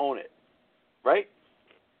don't own it. Right?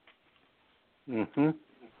 Mm-hmm.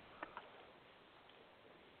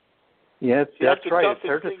 Yeah, that's right. It's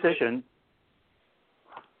her decision.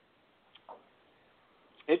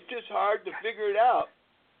 It's just hard to figure it out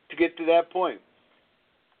to get to that point.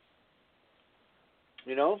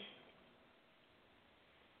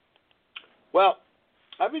 Well,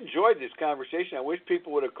 I've enjoyed this conversation. I wish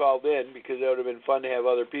people would have called in because it would have been fun to have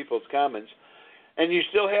other people's comments. And you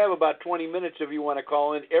still have about 20 minutes if you want to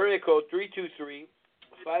call in. Area code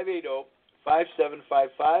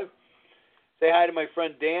 323-580-5755. Say hi to my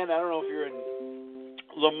friend Dan. I don't know if you're in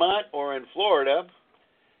Lamont or in Florida.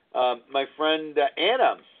 My friend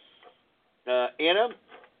Anna. Anna,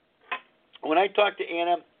 when I talk to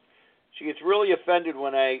Anna, she gets really offended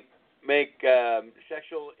when I make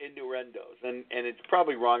sexual innuendos. And it's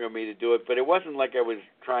probably wrong of me to do it, but it wasn't like I was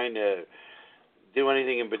trying to do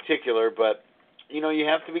anything in particular. But, you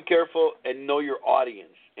have to be careful and know your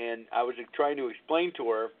audience. And I was trying to explain to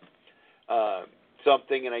her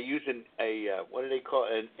something, and I used what do they call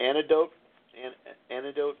it? An anecdote,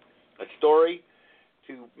 a story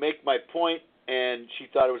to make my point, and she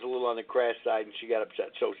thought it was a little on the crass side, and she got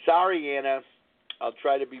upset. So sorry, Anna. I'll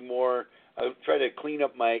try to clean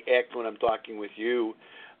up my act when I'm talking with you.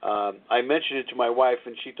 I mentioned it to my wife,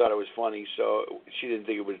 and she thought it was funny, so she didn't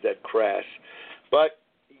think it was that crass. But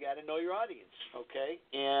you got to know your audience, okay?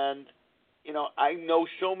 And, I know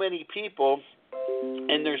so many people,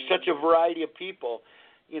 and there's such a variety of people,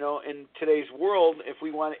 in today's world. If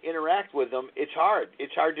we want to interact with them, it's hard.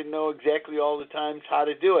 It's hard to know exactly all the times how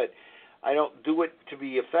to do it. I don't do it to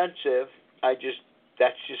be offensive.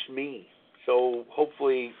 That's just me. So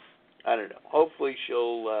hopefully, I don't know, hopefully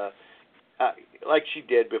she'll, like she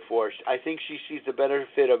did before, I think she sees the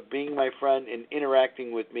benefit of being my friend and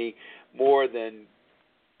interacting with me more than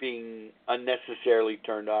being unnecessarily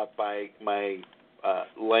turned off by my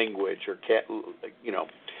language or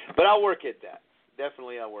But I'll work at that.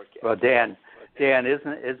 Definitely, I'll work at. Well, Dan,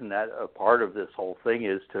 isn't that a part of this whole thing?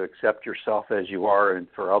 Is to accept yourself as you are, and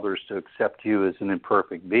for others to accept you as an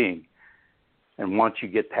imperfect being. And once you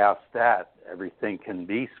get past that, everything can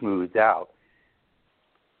be smoothed out.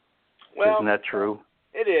 Well, isn't that true?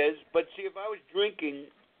 It is. But see, if I was drinking,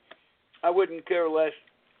 I wouldn't care less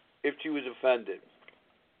if she was offended.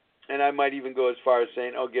 And I might even go as far as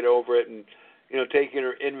saying, "Oh, get over it," and taking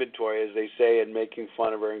her inventory, as they say, and making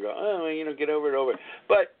fun of her and go, "Oh, get over it."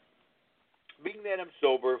 But being that I'm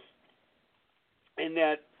sober and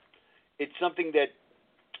that it's something that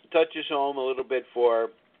touches home a little bit for her,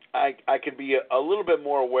 I can be a little bit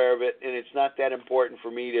more aware of it, and it's not that important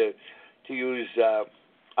for me to use.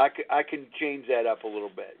 I can change that up a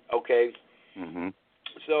little bit, okay? Mm-hmm.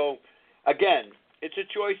 So, again, it's a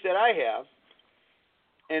choice that I have,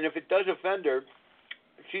 and if it does offend her,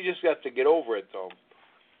 she just has to get over it, though.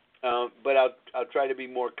 But I'll try to be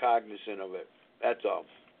more cognizant of it. That's all.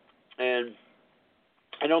 And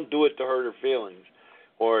I don't do it to hurt her feelings.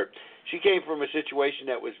 Or she came from a situation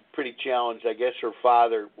that was pretty challenged. I guess her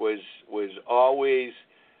father was always,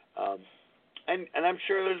 and I'm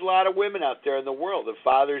sure there's a lot of women out there in the world. The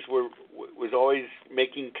fathers was always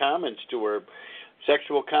making comments to her,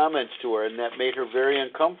 sexual comments to her, and that made her very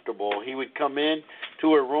uncomfortable. He would come in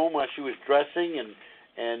to her room while she was dressing,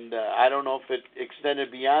 and I don't know if it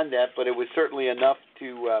extended beyond that, but it was certainly enough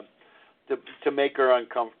to make her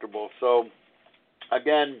uncomfortable. So,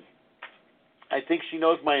 again, I think she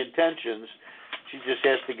knows my intentions. She just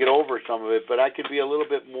has to get over some of it, but I could be a little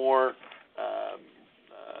bit more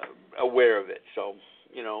aware of it. So,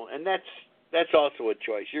 and that's also a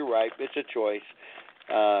choice. You're right. It's a choice.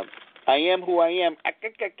 I am who I am. I'm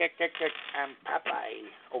Popeye.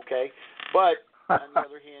 Okay, but on the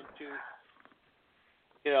other hand,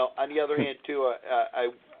 too,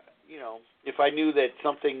 I if I knew that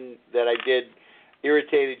something that I did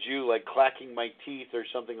irritated you, like clacking my teeth or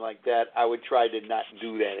something like that, I would try to not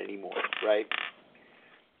do that anymore, right?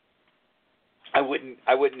 I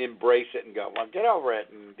wouldn't embrace it and go, well, get over it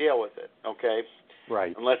and deal with it, okay?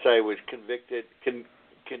 Right. Unless I was convicted,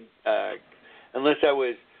 unless I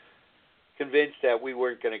was convinced that we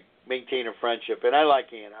weren't going to maintain a friendship. And I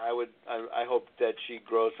like Anna. I hope that she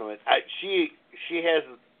grows from it. She's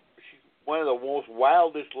one of the most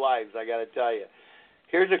wildest lives, I got to tell you.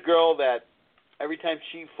 Here's a girl that every time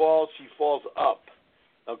she falls up.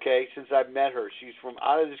 Okay, since I've met her, she's from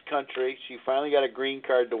out of this country. She finally got a green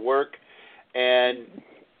card to work, and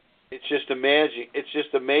it's just amazing. It's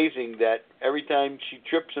just amazing that every time she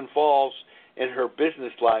trips and falls in her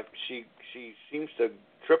business life, she seems to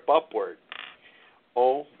trip upward.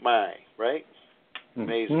 Oh my, right?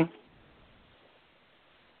 Amazing.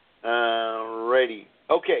 Alrighty.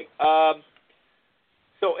 Okay.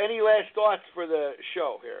 So, any last thoughts for the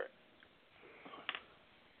show here,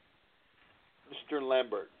 Mr.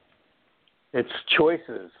 Lambert? It's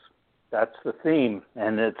choices. That's the theme,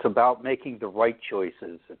 and it's about making the right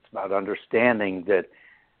choices. It's about understanding that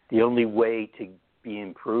the only way to be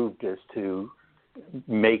improved is to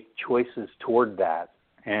make choices toward that.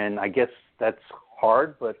 And I guess that's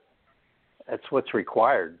hard, but that's what's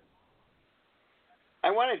required.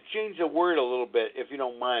 I want to change the word a little bit, if you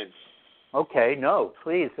don't mind. Okay, no,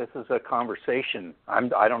 please. This is a conversation.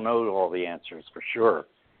 I don't know all the answers for sure.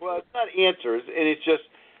 Well, it's not answers, and it's just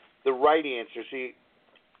the right answer. See,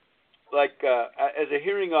 like as a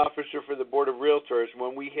hearing officer for the Board of Realtors,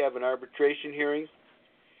 when we have an arbitration hearing,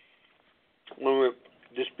 when we're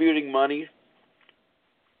disputing money,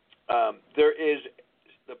 there is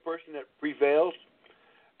the person that prevails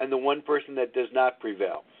and the one person that does not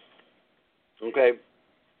prevail. Okay?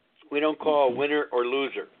 We don't call a winner or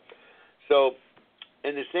loser. So,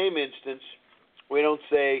 in the same instance, we don't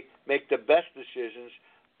say make the best decisions.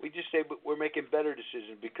 We just say we're making better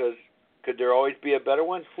decisions because could there always be a better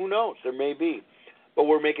one? Who knows? There may be. But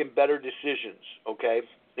we're making better decisions, okay,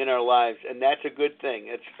 in our lives, and that's a good thing.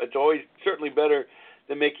 It's always certainly better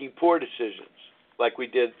than making poor decisions like we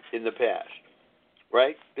did in the past,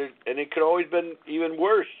 right? And it could always been even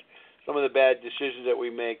worse, some of the bad decisions that we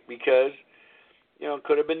make because it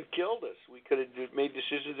could have been killed us. We could have made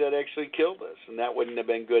decisions that actually killed us, and that wouldn't have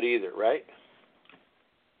been good either, right?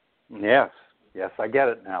 Yes, I get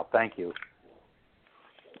it now. Thank you.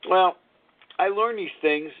 Well, I learned these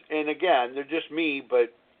things, and again, they're just me,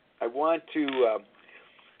 but I want to,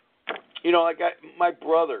 my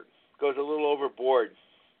brother goes a little overboard.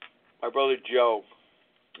 My brother Joe,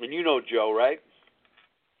 and you know Joe, right?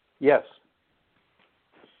 Yes.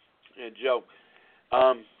 Yeah, Joe.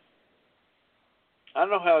 I don't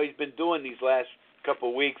know how he's been doing these last couple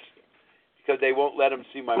of weeks because they won't let him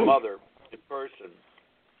see my mother in person.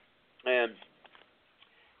 And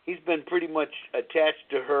he's been pretty much attached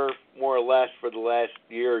to her more or less for the last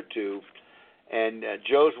year or two. And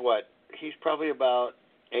Joe's he's probably about,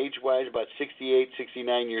 age-wise, about 68,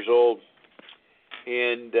 69 years old.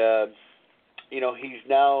 And, he's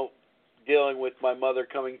now dealing with my mother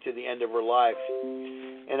coming to the end of her life.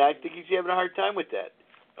 And I think he's having a hard time with that,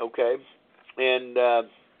 okay? And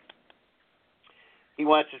he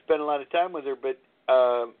wants to spend a lot of time with her, but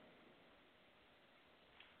there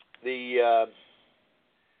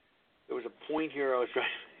was a point here I was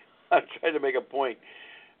trying to make a point.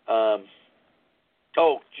 Joe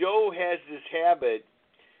has this habit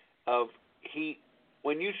of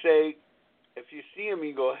when you say, if you see him,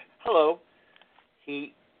 you go, hello,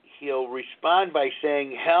 he'll respond by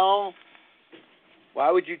saying, hell,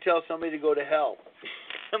 why would you tell somebody to go to hell?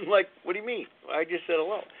 I'm like, what do you mean? I just said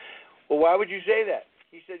hello. Well, why would you say that?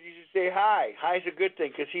 He said you should say hi. Hi's a good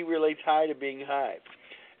thing because he relates hi to being high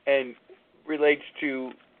and relates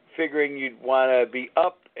to figuring you'd want to be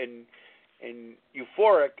up and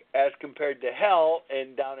euphoric as compared to hell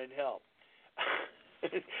and down in hell.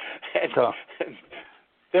 and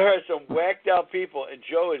there are some whacked out people, and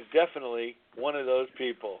Joe is definitely one of those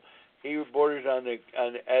people. He borders on the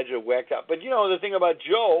edge of whacked out. But the thing about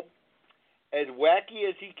Joe, as wacky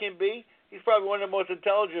as he can be, he's probably one of the most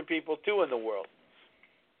intelligent people, too, in the world.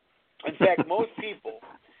 In fact, most people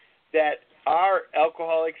that are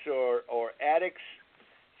alcoholics or addicts,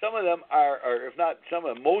 some of them are, or if not some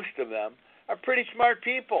of them, most of them, are pretty smart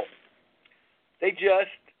people. They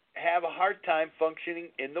just have a hard time functioning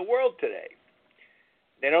in the world today.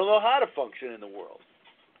 They don't know how to function in the world.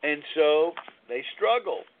 And so they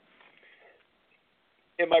struggle.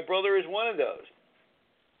 And my brother is one of those.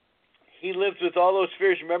 He lives with all those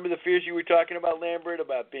fears. Remember the fears you were talking about, Lambert,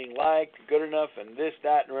 about being liked, good enough, and this,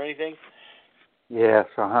 that, or anything? Yes,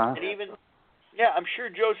 uh-huh. And Yeah, I'm sure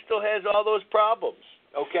Joe still has all those problems,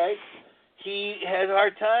 okay? He has a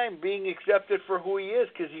hard time being accepted for who he is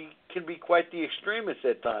because he can be quite the extremist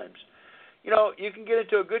at times. You know, you can get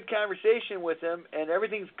into a good conversation with him and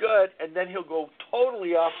everything's good, and then he'll go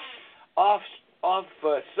totally off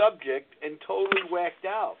subject and totally whacked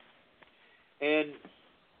out, and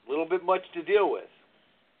a little bit much to deal with.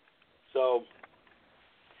 So,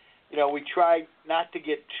 you know, we try not to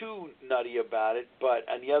get too nutty about it, but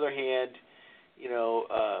on the other hand, you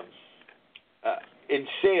know, in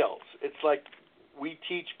sales, it's like we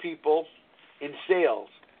teach people in sales,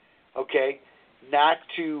 okay, not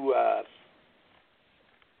to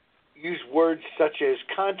use words such as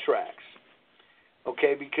contracts,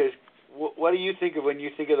 okay, because what do you think of when you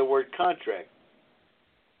think of the word contract?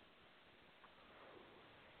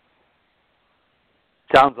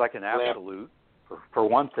 Sounds like an absolute, for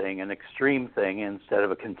one thing, an extreme thing instead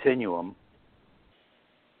of a continuum.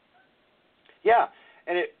 Yeah,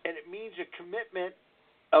 and it means a commitment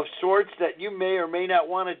of sorts that you may or may not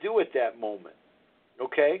want to do at that moment.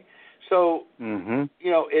 Okay? So, you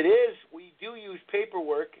know, we do use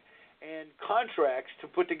paperwork and contracts to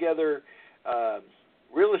put together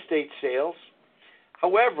real estate sales.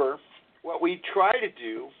 However, what we try to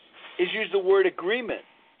do is use the word agreement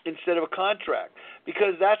instead of a contract,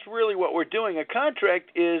 because that's really what we're doing. A contract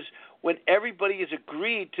is when everybody has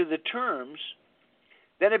agreed to the terms,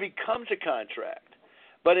 then it becomes a contract.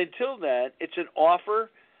 But until then, it's an offer,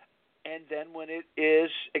 and then when it is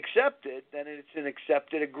accepted, then it's an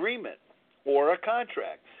accepted agreement or a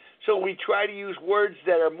contract. So we try to use words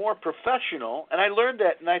that are more professional, and I learned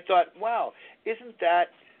that, and I thought, wow, isn't that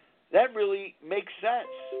really makes sense?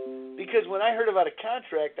 Because when I heard about a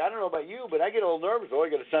contract, I don't know about you, but I get a little nervous. Oh, I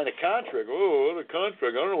got to sign a contract. Oh, the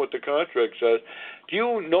contract. I don't know what the contract says. Do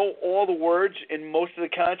you know all the words in most of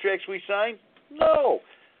the contracts we sign? No.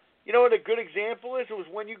 You know what a good example is? It was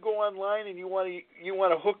when you go online and you want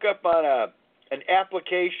to hook up on an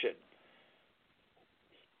application,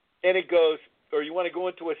 and it goes, or you want to go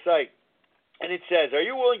into a site, and it says, "Are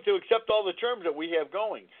you willing to accept all the terms that we have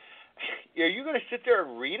going?" Are you going to sit there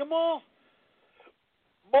and read them all?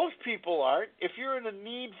 Most people aren't. If you're in a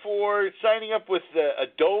need for signing up with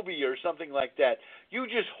Adobe or something like that, you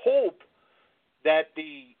just hope that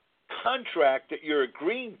the contract that you're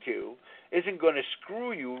agreeing to isn't going to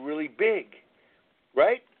screw you really big,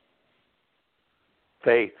 right?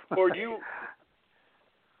 Faith. Or do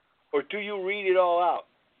you read it all out?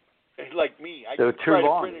 Like me, I try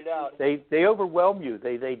to print it out. They overwhelm you.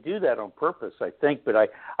 They do that on purpose, I think. But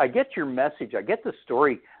I get your message. I get the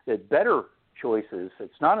story that better choices.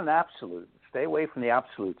 It's not an absolute. Stay away from the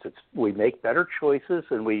absolutes. We make better choices,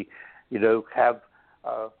 and we, have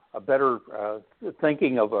a better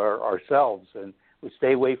thinking of ourselves, and we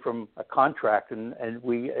stay away from a contract, and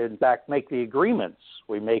we in fact make the agreements.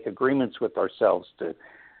 We make agreements with ourselves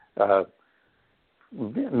to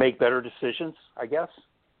make better decisions, I guess.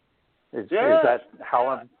 Is that how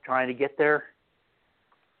I'm trying to get there?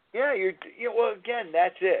 Yeah, well, again,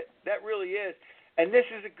 that's it. That really is. And this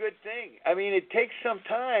is a good thing. I mean, it takes some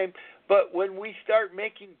time, but when we start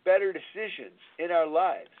making better decisions in our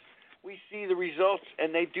lives, we see the results,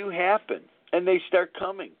 and they do happen, and they start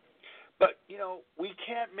coming. But, we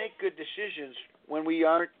can't make good decisions when we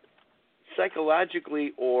aren't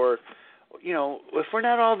psychologically or, if we're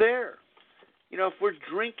not all there. If we're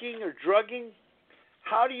drinking or drugging,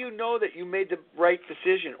 how do you know that you made the right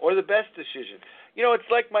decision or the best decision? It's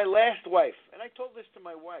like my last wife, and I told this to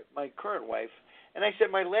my wife, my current wife, and I said,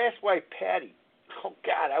 my last wife, Patty, oh,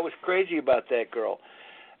 God, I was crazy about that girl.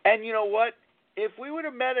 And you know what? If we would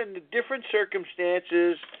have met in different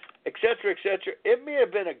circumstances, et cetera, it may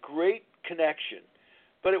have been a great connection,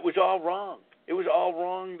 but it was all wrong. It was all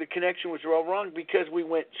wrong. The connection was all wrong because we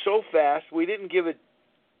went so fast. We didn't give it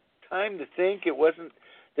time to think. It wasn't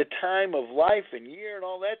the time of life and year and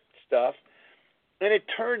all that stuff, and it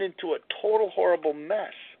turned into a total horrible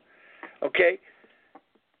mess, okay?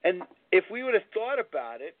 And if we would have thought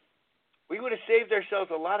about it, we would have saved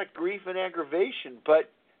ourselves a lot of grief and aggravation, but,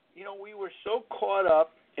 we were so caught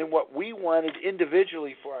up in what we wanted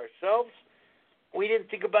individually for ourselves, we didn't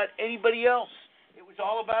think about anybody else. It was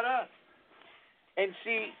all about us. And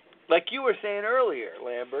see, like you were saying earlier,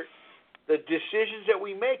 Lambert, the decisions that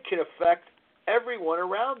we make can affect everyone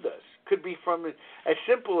around us. Could be from as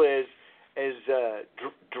simple as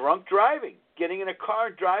drunk driving, getting in a car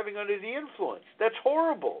and driving under the influence. That's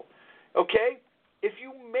horrible. Okay? If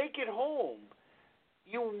you make it home,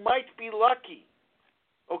 you might be lucky.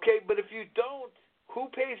 Okay? But if you don't, who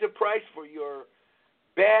pays the price for your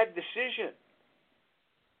bad decision?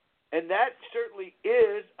 And that certainly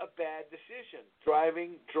is a bad decision,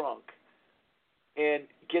 driving drunk. and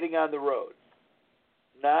getting on the road.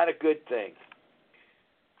 Not a good thing.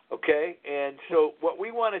 Okay? And so what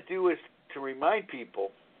we want to do is to remind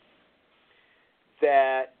people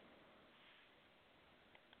that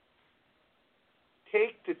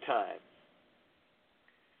take the time.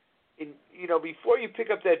 And, before you pick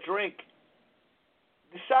up that drink,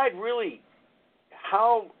 decide really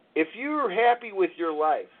how, if you're happy with your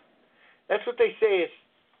life, that's what they say is,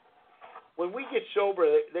 when we get sober,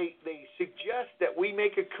 they suggest that we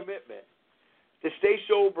make a commitment to stay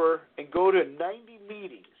sober and go to 90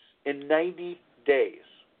 meetings in 90 days.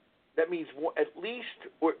 That means at least,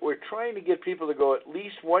 we're trying to get people to go at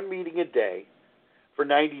least one meeting a day for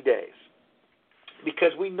 90 days.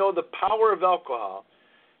 Because we know the power of alcohol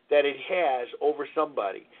that it has over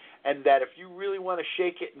somebody. And that if you really want to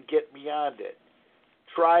shake it and get beyond it,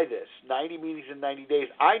 try this, 90 meetings in 90 days.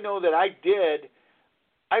 I know that I did.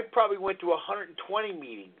 I probably went to 120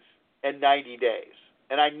 meetings in 90 days.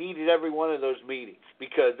 And I needed every one of those meetings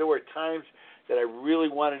because there were times that I really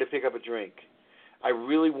wanted to pick up a drink. I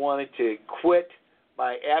really wanted to quit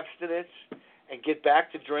my abstinence and get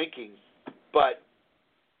back to drinking. But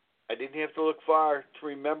I didn't have to look far to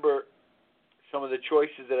remember some of the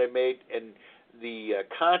choices that I made and the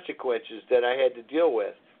consequences that I had to deal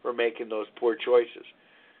with for making those poor choices.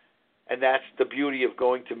 And that's the beauty of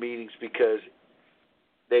going to meetings, because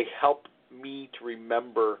they help me to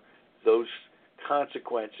remember those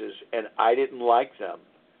consequences, and I didn't like them.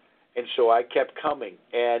 And so I kept coming.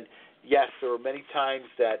 And yes, there were many times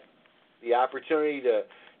that the opportunity to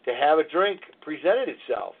have a drink presented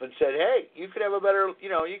itself and said, hey, you could have a better,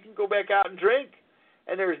 you can go back out and drink.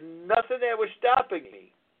 And there's nothing that was stopping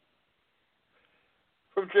me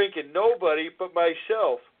from drinking. Nobody but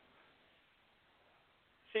myself.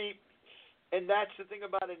 See, and that's the thing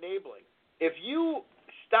about enabling. If you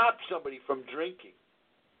stop somebody from drinking,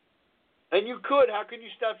 and you could, how can you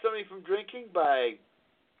stop somebody from drinking? By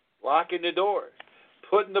locking the doors,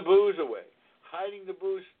 putting the booze away, hiding the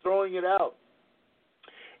booze, throwing it out.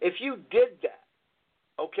 If you did that,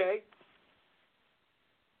 okay,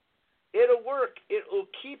 it'll work. It'll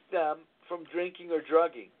keep them from drinking or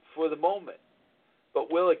drugging for the moment.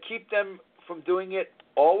 But will it keep them from doing it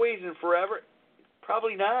always and forever?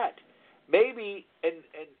 Probably not. Maybe, and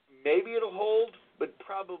maybe it'll hold, but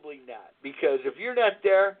probably not. Because if you're not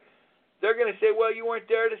there, they're going to say, well, you weren't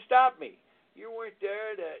there to stop me. You weren't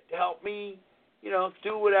there to help me,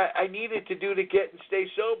 do what I needed to do to get and stay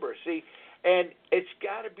sober. See, and it's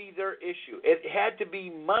got to be their issue. It had to be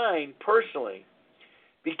mine personally,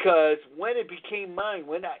 because when it became mine,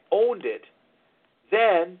 when I owned it,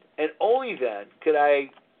 then and only then could I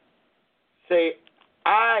say,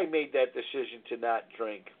 I made that decision to not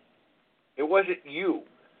drink. It wasn't you.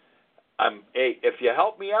 Hey, if you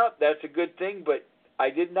help me out, that's a good thing, but I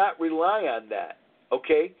did not rely on that,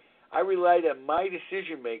 okay? I relied on my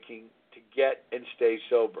decision-making to get and stay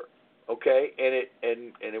sober, okay?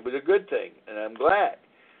 And it was a good thing, and I'm glad.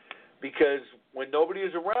 Because when nobody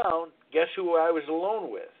was around, guess who I was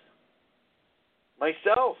alone with?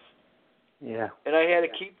 Myself. Yeah. And I had to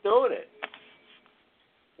keep doing it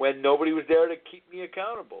when nobody was there to keep me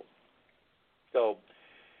accountable. So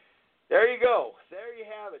there you go. There you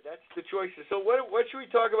have it. That's the choices. So what should we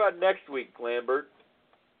talk about next week, Lambert?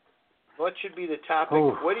 What should be the topic?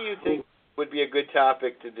 Ooh. What do you think would be a good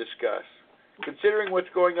topic to discuss, considering what's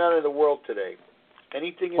going on in the world today?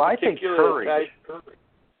 Anything in particular? I think courage.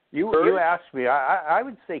 You asked me. I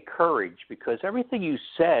would say courage, because everything you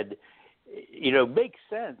said, makes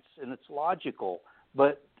sense and it's logical.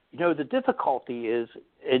 But, the difficulty is,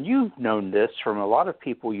 and you've known this from a lot of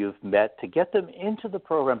people you've met, to get them into the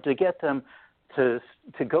program, to get them to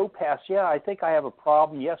go past, I think I have a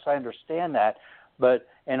problem. Yes, I understand that.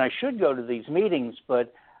 And I should go to these meetings,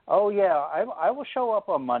 but, I will show up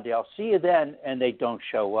on Monday. I'll see you then. And they don't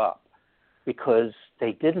show up because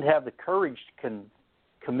they didn't have the courage to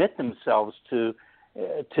commit themselves to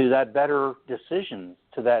that better decision,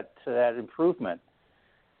 to that improvement.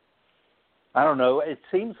 I don't know. It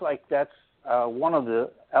seems like that's one of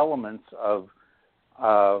the elements of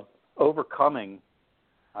overcoming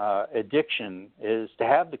addiction, is to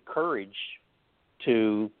have the courage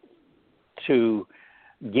to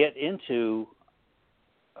get into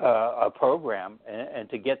a program and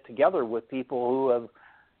to get together with people who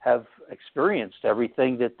have experienced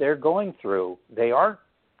everything that they're going through. They aren't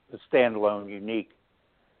a standalone, unique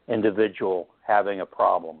individual having a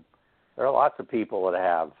problem. There are lots of people that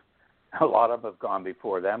have. A lot of them have gone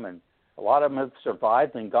before them, and a lot of them have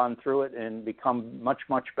survived and gone through it and become much,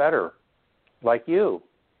 much better, like you.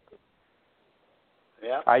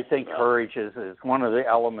 Yeah. I think courage is one of the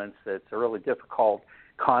elements that's a really difficult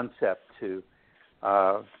concept to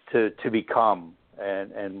to become.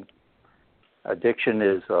 And addiction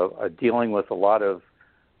is dealing with a lot of,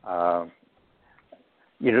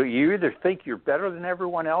 you either think you're better than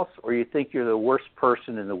everyone else or you think you're the worst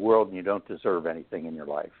person in the world and you don't deserve anything in your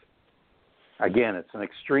life. Again, it's an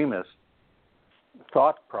extremist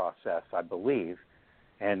thought process, I believe,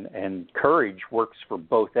 and courage works for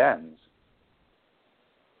both ends.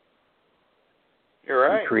 You're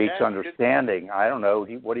right. It creates Yeah, understanding. I don't know.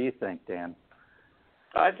 What do you think, Dan?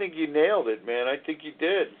 I think you nailed it, man. I think you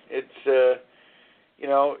did. It's,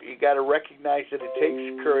 you got to recognize that it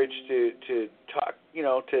takes courage to talk,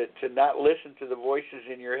 to not listen to the voices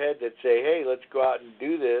in your head that say, hey, let's go out and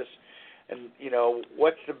do this. And,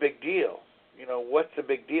 what's the big deal? What's the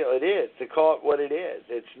big deal? It is. To call it what it is.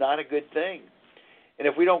 It's not a good thing. And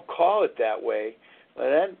if we don't call it that way, well,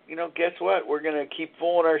 then, guess what? We're going to keep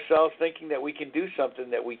fooling ourselves thinking that we can do something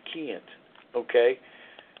that we can't, okay?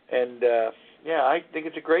 And, I think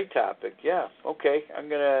it's a great topic. Yeah, okay. I'm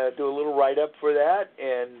going to do a little write-up for that,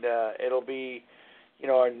 and it'll be,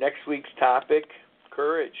 our next week's topic,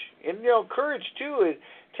 courage. And, courage, too, it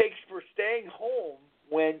takes for staying home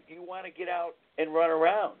when you want to get out and run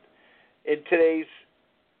around. In today's,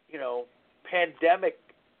 pandemic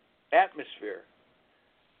atmosphere,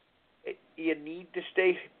 you need to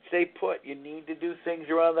stay put. You need to do things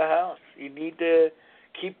around the house. You need to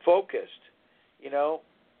keep focused.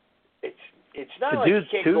 It's not like you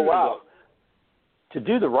can't go out. To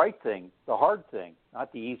do the right thing, the hard thing,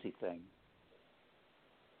 not the easy thing.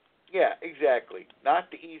 Yeah, exactly. Not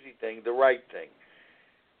the easy thing, the right thing.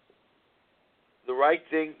 The right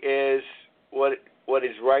thing is what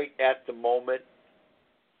is right at the moment,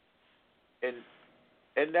 and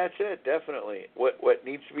that's it, definitely. What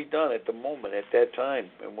needs to be done at the moment, at that time,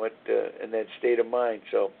 and what in that state of mind.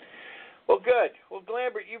 So, well, good. Well,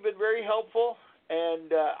 Lambert, you've been very helpful,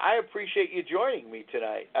 and I appreciate you joining me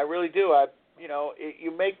tonight. I really do.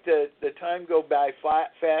 You make the time go by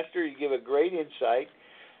faster. You give a great insight,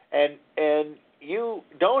 and you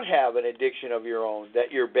don't have an addiction of your own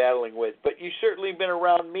that you're battling with, but you've certainly been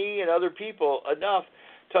around me and other people enough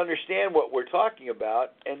to understand what we're talking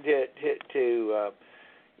about and to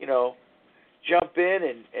jump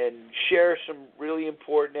in and share some really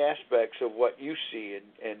important aspects of what you see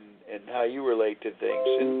and how you relate to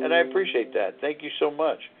things. And I appreciate that. Thank you so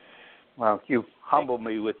much. Well, you humble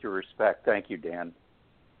me with your respect. Thank you, Dan.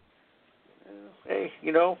 Hey,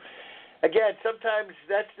 again, sometimes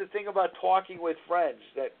that's the thing about talking with friends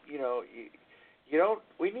that,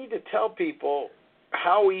 we need to tell people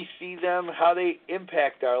how we see them, how they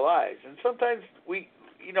impact our lives. And sometimes we,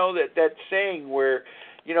 that saying where,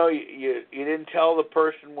 you didn't tell the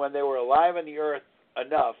person when they were alive on the earth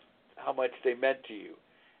enough how much they meant to you.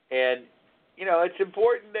 And, it's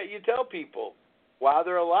important that you tell people while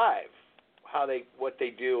they're alive what they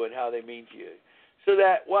do and how they mean to you. So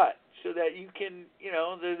that what? So that you can,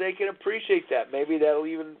 they can appreciate that. Maybe that'll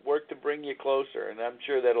even work to bring you closer, and I'm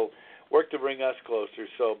sure that'll work to bring us closer.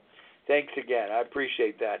 So thanks again. I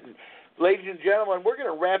appreciate that. And ladies and gentlemen, we're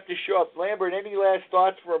going to wrap this show up. Lambert, any last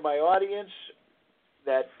thoughts for my audience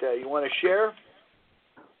that you want to share?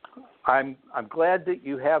 I'm glad that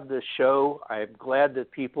you have this show. I'm glad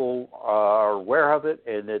that people are aware of it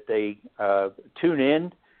and that they tune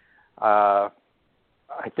in. I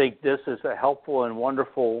think this is a helpful and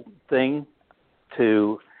wonderful thing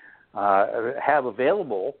to have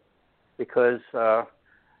available because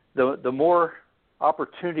the more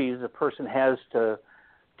opportunities a person has to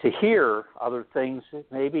hear other things, it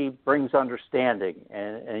maybe brings understanding.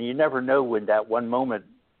 And you never know when that one moment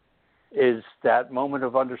is that moment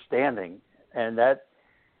of understanding. And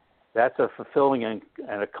that's a fulfilling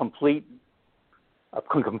and a complete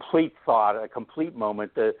thought, a complete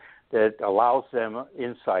moment that allows them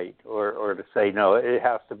insight or to say, no, it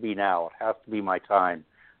has to be now. It has to be my time.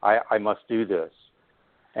 I must do this.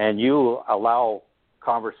 And you allow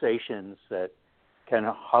conversations that can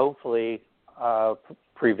hopefully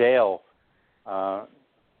prevail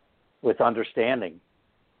with understanding.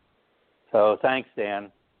 So thanks,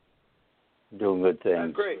 Dan. Doing good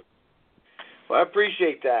things. Great. Well, I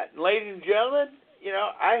appreciate that. And ladies and gentlemen,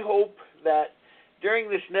 I hope that during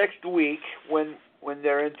this next week, when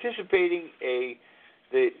they're anticipating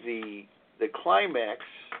the climax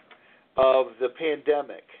of the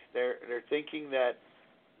pandemic, they're thinking that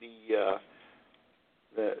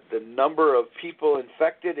the number of people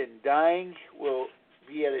infected and dying will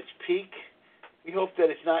be at its peak. We hope that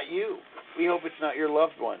it's not you. We hope it's not your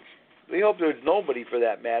loved ones. We hope there's nobody for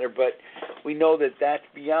that matter, but we know that that's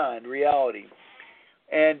beyond reality.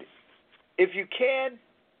 And if you can,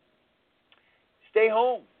 stay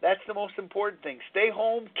home. That's the most important thing. Stay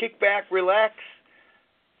home, kick back, relax,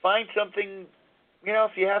 find something,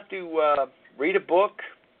 if you have to read a book,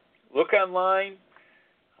 look online,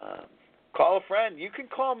 call a friend. You can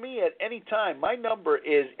call me at any time. My number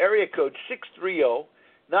is area code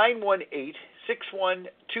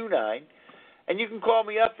 630-918-6129. And you can call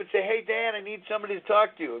me up and say, hey, Dan, I need somebody to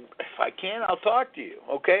talk to. And if I can, I'll talk to you.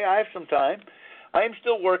 Okay, I have some time. I am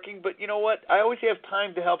still working, but you know what? I always have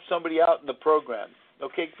time to help somebody out in the program.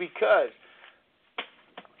 Okay, because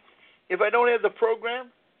if I don't have the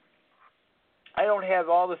program, I don't have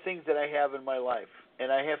all the things that I have in my life. And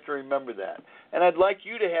I have to remember that. And I'd like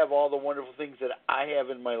you to have all the wonderful things that I have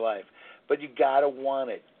in my life. But you got to want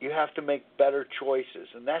it. You have to make better choices.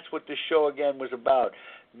 And that's what this show, again, was about.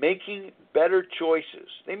 Making better choices.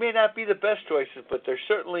 They may not be the best choices, but they're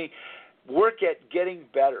certainly work at getting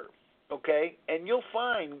better. Okay? And you'll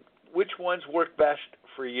find which ones work best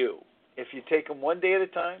for you. If you take them one day at a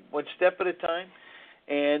time, one step at a time,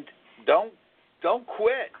 and don't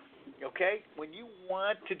quit. Okay? When you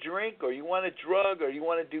want to drink or you want to drug or you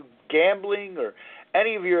want to do gambling or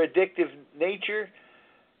any of your addictive nature,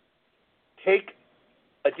 take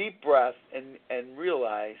a deep breath and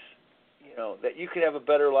realize, that you can have a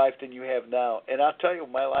better life than you have now. And I'll tell you,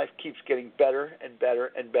 my life keeps getting better and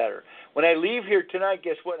better and better. When I leave here tonight,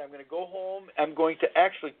 guess what? I'm going to go home. I'm going to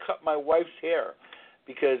actually cut my wife's hair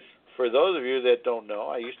because for those of you that don't know,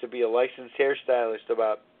 I used to be a licensed hairstylist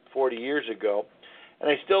about 40 years ago. And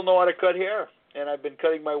I still know how to cut hair. And I've been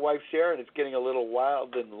cutting my wife's hair, and it's getting a little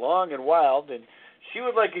wild and long and wild. And she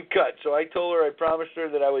would like it cut. So I told her, I promised her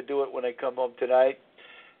that I would do it when I come home tonight.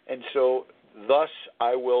 And so thus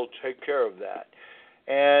I will take care of that.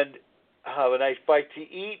 And have a nice bite to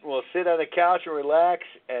eat. We'll sit on the couch and relax,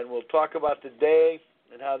 and we'll talk about the day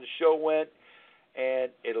and how the show went.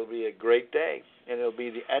 And it'll be a great day. And it'll be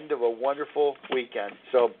the end of a wonderful weekend.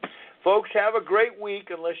 So, folks, have a great week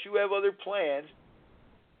unless you have other plans.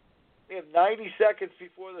 We have 90 seconds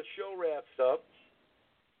before the show wraps up.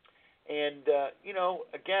 And,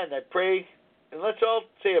 again, I pray, and let's all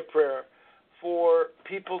say a prayer for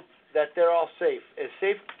people that they're all safe as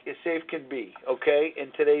safe can be, okay,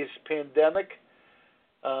 in today's pandemic.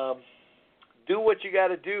 Do what you got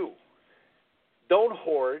to do. Don't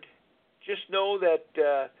hoard. Just know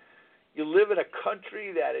that you live in a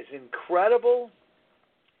country that is incredible,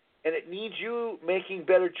 and it needs you making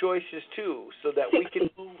better choices, too, so that we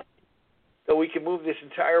can move this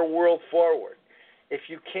entire world forward. If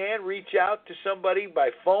you can, reach out to somebody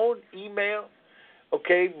by phone, email,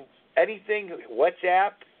 okay, anything,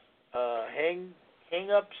 WhatsApp,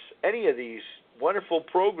 Hang-ups, any of these wonderful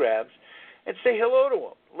programs, and say hello to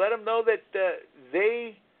them. Let them know that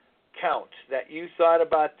they count, that you thought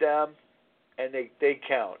about them, and they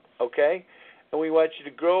count, okay? And we want you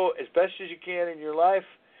to grow as best as you can in your life.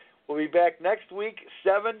 We'll be back next week,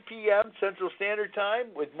 7 p.m. Central Standard Time,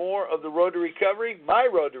 with more of the Road to Recovery, my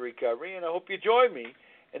Road to Recovery, and I hope you join me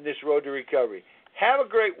in this Road to Recovery. Have a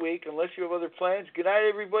great week, unless you have other plans. Good night,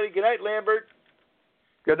 everybody. Good night, Lambert.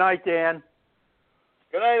 Good night, Dan.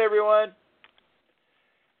 Good night, everyone.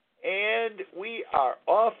 And we are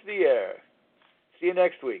off the air. See you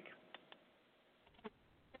next week.